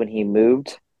bummed when he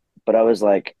moved, but I was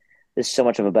like, this is so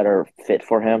much of a better fit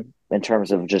for him in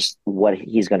terms of just what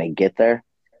he's going to get there.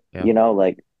 Yeah.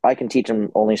 Like I can teach him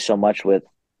only so much with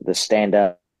the stand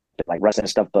up, like wrestling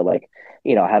stuff, but like,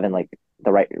 having like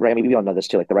the right, maybe you don't know this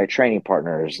too, like the right training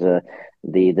partners, the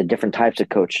different types of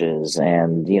coaches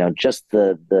and, just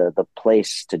the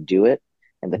place to do it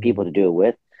and the people Mhm. to do it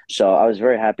with. So I was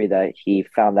very happy that he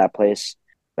found that place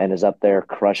and is up there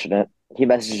crushing it. He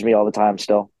messages me all the time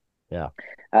still, Yeah.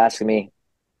 asking me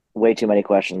way too many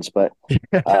questions, but,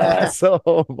 So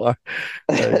Omar,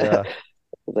 yeah.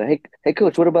 like, hey,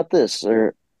 coach, what about this?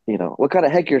 Or, what kind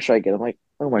of headgear should I get? I'm like,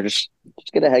 oh my, just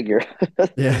get a headgear.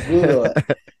 Just Google it.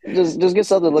 Yeah. Just get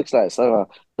something that looks nice. I don't know.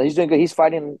 But he's doing good. He's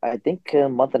fighting, I think, a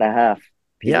month and a half.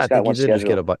 He Yeah, I just got think he one did just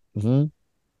get scheduled. a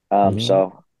but. Hmm.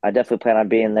 So I definitely plan on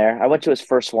being there. I went to his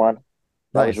first one.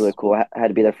 That was really Nice. cool. I had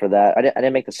to be there for that. I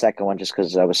didn't make the second one just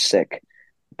because I was sick.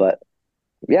 But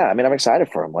yeah, I mean, I'm excited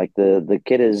for him. Like the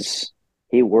kid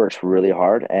he works really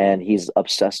hard and he's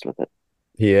obsessed with it.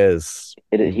 He is.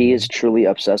 He Hmm. is truly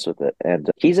obsessed with it, and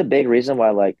he's a big reason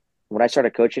why. Like when I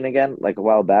started coaching again, like a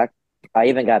while back, I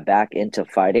even got back into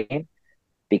fighting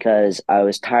because I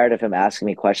was tired of him asking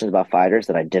me questions about fighters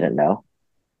that I didn't know.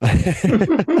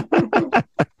 And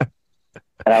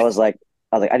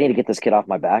I need to get this kid off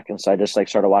my back. And so I just like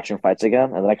started watching fights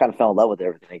again. And then I kind of fell in love with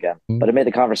everything again. But it made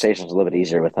the conversations a little bit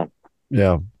easier with him.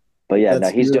 Yeah. But yeah,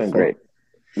 That's no, he's doing beautiful. great.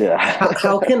 Yeah.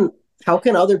 How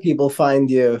can other people find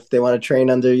you if they want to train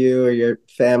under you or your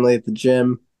family at the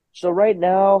gym? So right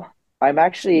now, I'm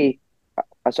actually,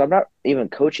 so I'm not even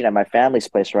coaching at my family's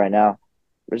place right now.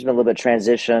 There's been a little bit of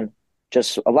transition,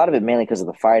 just a lot of it mainly because of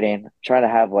the fighting. Trying to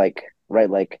have like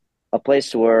a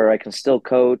place to where I can still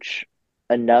coach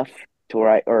enough to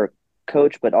where or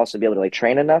coach, but also be able to like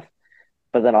train enough,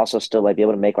 but then also still like be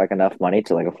able to make like enough money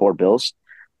to like afford bills.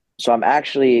 So I'm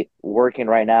actually working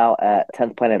right now at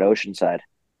 10th Planet Oceanside,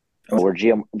 where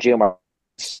Gio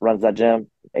Martinez runs that gym.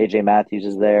 AJ Matthews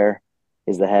is there.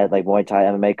 He's the head like Muay Thai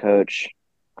MMA coach.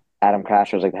 Adam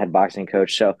Castro is like the head boxing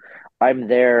coach. So I'm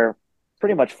there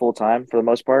pretty much full time for the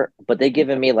most part. But they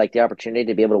given me like the opportunity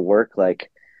to be able to work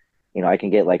like, I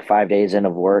can get like 5 days in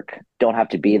of work. Don't have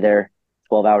to be there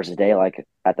 12 hours a day like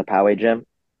at the Poway gym,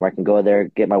 where I can go there,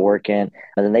 get my work in.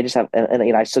 And then they just have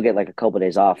and I still get like a couple of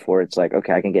days off where it's like,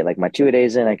 okay, I can get like my 2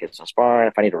 days in, I get some sparring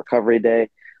if I need a recovery day.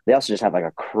 They also just have like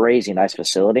a crazy nice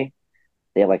facility.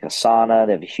 They have like a sauna.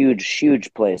 They have a huge,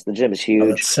 huge place. The gym is Oh,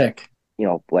 that's huge. sick.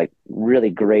 Like really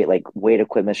great, like weight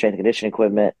equipment, strength and conditioning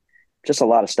equipment, just a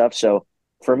lot of stuff. So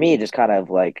for me, just kind of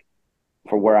like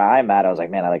for where I'm at, I was like,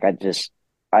 man,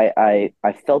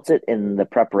 I felt it in the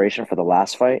preparation for the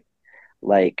last fight.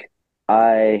 Like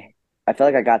I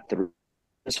felt like I got through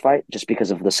this fight just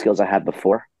because of the skills I had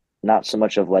before, not so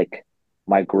much of like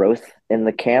my growth in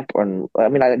the camp. Or I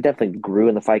mean, I definitely grew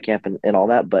in the fight camp and all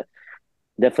that, but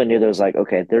definitely knew there was like,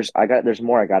 okay, there's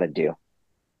more I got to do.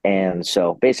 And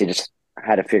so basically just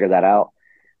had to figure that out.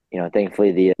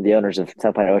 Thankfully the owners of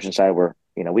 10th Planet Oceanside were,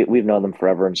 we've known them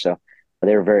forever. And so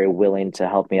they were very willing to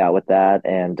help me out with that.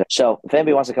 And so if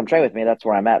anybody wants to come train with me, that's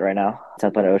where I'm at right now,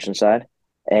 10th Planet Oceanside.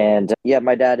 And yeah,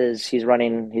 my dad he's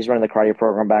running the karate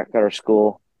program back at our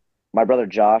school. My brother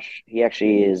Josh, he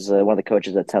actually is one of the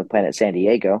coaches at 10th Planet San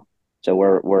Diego. So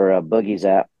where Boogie's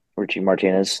at, Richie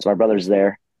Martinez. So my brother's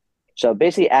there. So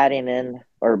basically adding in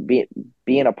or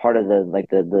being a part of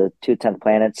the two 10th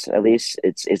planets, at least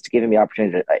it's giving me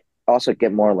opportunity to also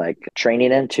get more like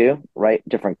training in too, right?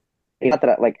 Different, not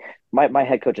that like my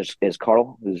head coach is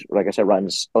Carl, who's like I said,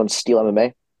 owns Steel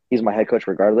MMA. He's my head coach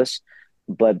regardless,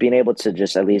 but being able to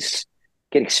just at least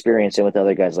get experience in with the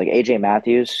other guys like AJ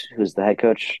Matthews, who's the head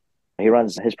coach. He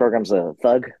runs his program's a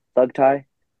Thug Tie.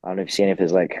 I don't know if you see any of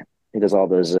his like he does all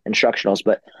those instructionals,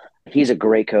 but he's a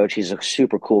great coach. He's a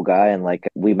super cool guy, and like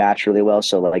we match really well.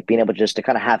 So like being able just to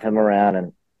kind of have him around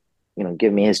and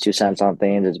give me his 2 cents on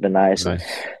things, it's been nice. Nice.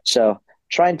 So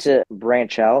trying to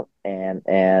branch out and at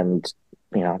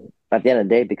the end of the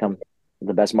day become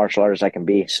the best martial artist I can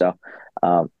be. So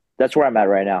that's where I'm at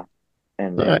right now,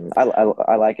 and, Right. and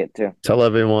I like it too. Tell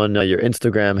everyone your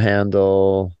Instagram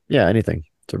handle. Yeah, anything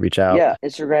to reach out. Yeah,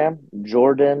 Instagram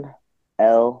Jordan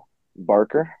L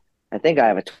Barker. I think I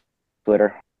have a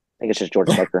Twitter. I think it's just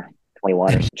Jordan Barker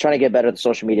 21. Trying to get better at the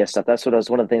social media stuff. That's what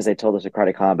one of the things they told us at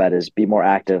Karate Combat is be more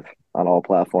active on all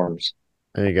platforms.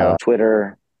 There you go.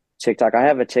 Twitter, TikTok. I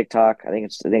have a TikTok. I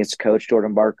think it's Coach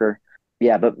Jordan Barker.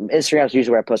 Yeah, but Instagram is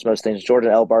usually where I post most things.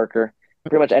 Jordan L Barker.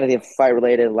 Pretty much anything fight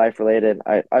related, life related.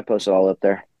 I post it all up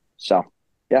there. So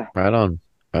yeah. Right on.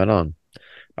 All right.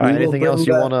 We will Anything else bring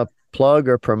you back- want to plug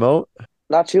or promote?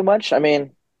 Not too much. I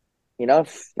mean,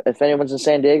 if anyone's in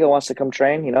San Diego wants to come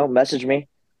train, message me,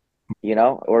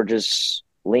 or just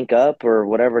link up or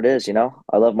whatever it is,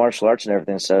 I love martial arts and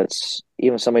everything. So it's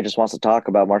even if somebody just wants to talk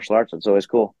about martial arts, it's always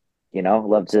cool.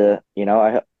 Love to,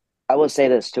 I will say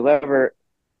this to whoever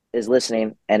is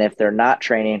listening, and if they're not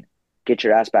training, get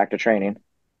your ass back to training.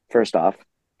 First off,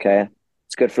 okay,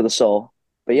 it's good for the soul.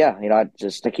 But yeah,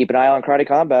 just to keep an eye on Karate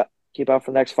Combat, keep out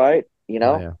for the next fight, Oh,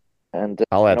 yeah. and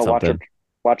I'll add watch something.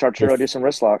 Arturo If- do some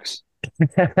wrist locks.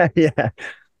 Yeah.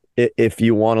 If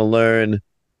you want to learn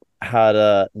how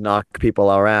to knock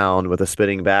people around with a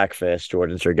spinning back fist,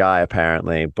 Jordan's your guy,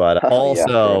 apparently. But Yeah,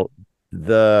 also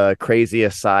the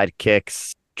craziest side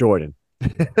kicks, Jordan.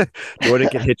 Jordan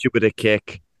can hit you with a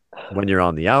kick when you're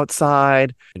on the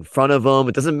outside, in front of him.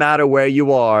 It doesn't matter where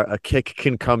you are, a kick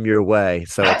can come your way.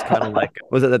 So it's kind of like,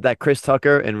 was it that Chris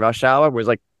Tucker in Rush Hour where it's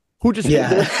like, who just hit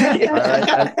this? All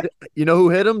right. And you know who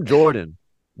hit him? Jordan.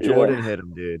 Jordan hit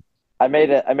him, dude. I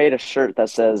made a shirt that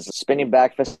says spinning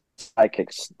back fist side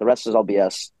kicks. The rest is all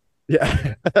BS.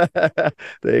 Yeah.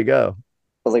 There you go.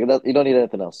 I was like, you don't need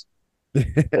anything else.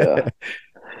 Yeah.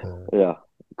 Yeah.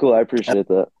 Cool. I appreciate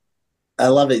that. I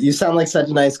love it. You sound like such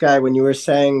a nice guy when you were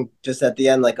saying just at the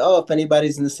end, like, oh, if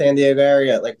anybody's in the San Diego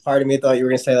area, like part of me thought you were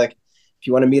going to say like, if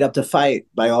you want to meet up to fight,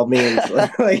 by all means,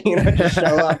 like, just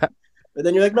show up. But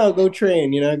then you're like, no, go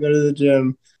train, go to the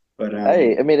gym. But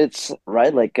Hey, I mean, it's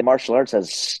right. Like martial arts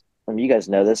has. I mean, you guys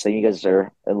know this, and you guys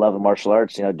are in love with martial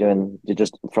arts. Doing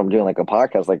just from doing like a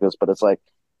podcast like this, but it's like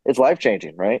it's life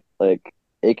changing, right? Like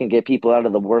it can get people out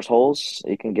of the worst holes.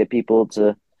 It can get people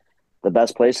to the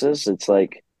best places. It's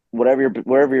like wherever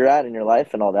you're at in your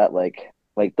life and all that. Like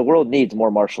the world needs more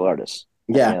martial artists.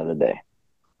 At the end of the day,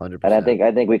 100%. and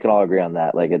I think we can all agree on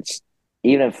that. Like it's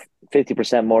even if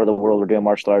 50% more of the world were doing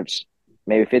martial arts,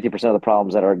 maybe 50% of the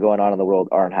problems that are going on in the world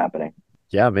aren't happening.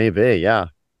 Yeah, maybe. Yeah.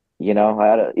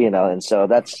 And so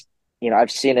that's,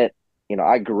 I've seen it,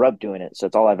 I grew up doing it. So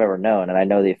it's all I've ever known. And I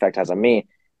know the effect it has on me.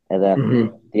 And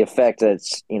then the effect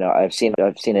that's, I've seen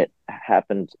it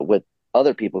happen with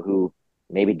other people who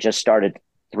maybe just started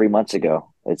 3 months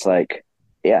ago. It's like,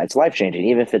 yeah, it's life changing,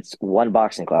 even if it's one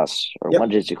boxing class or one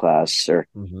jiu-jitsu class or,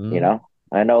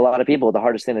 I know a lot of people, the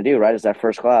hardest thing to do, right, is that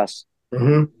first class.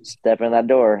 Step in that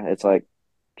door. It's like,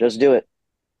 just do it.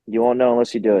 You won't know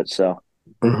unless you do it. So,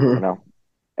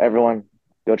 everyone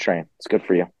go train. It's good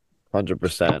for you.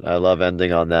 100%. I love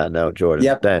ending on that note, Jordan.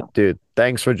 Yep. Dude,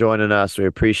 thanks for joining us. We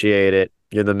appreciate it.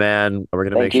 You're the man. We're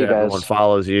going to make sure everyone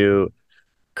follows you,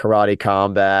 Karate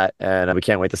Combat, and we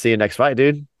can't wait to see you next fight,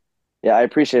 dude. Yeah, I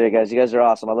appreciate it, guys. You guys are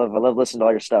awesome. I love listening to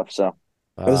all your stuff. So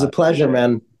it was a pleasure,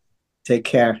 man. Take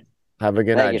care. Have a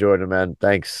good night, Jordan, man.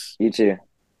 Thanks. You too.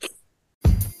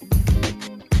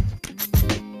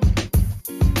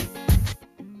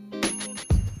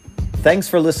 Thanks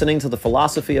for listening to the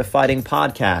Philosophy of Fighting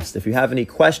podcast. If you have any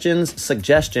questions,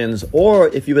 suggestions, or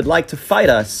if you would like to fight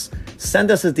us,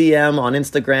 send us a DM on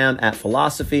Instagram at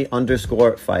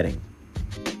philosophy_fighting.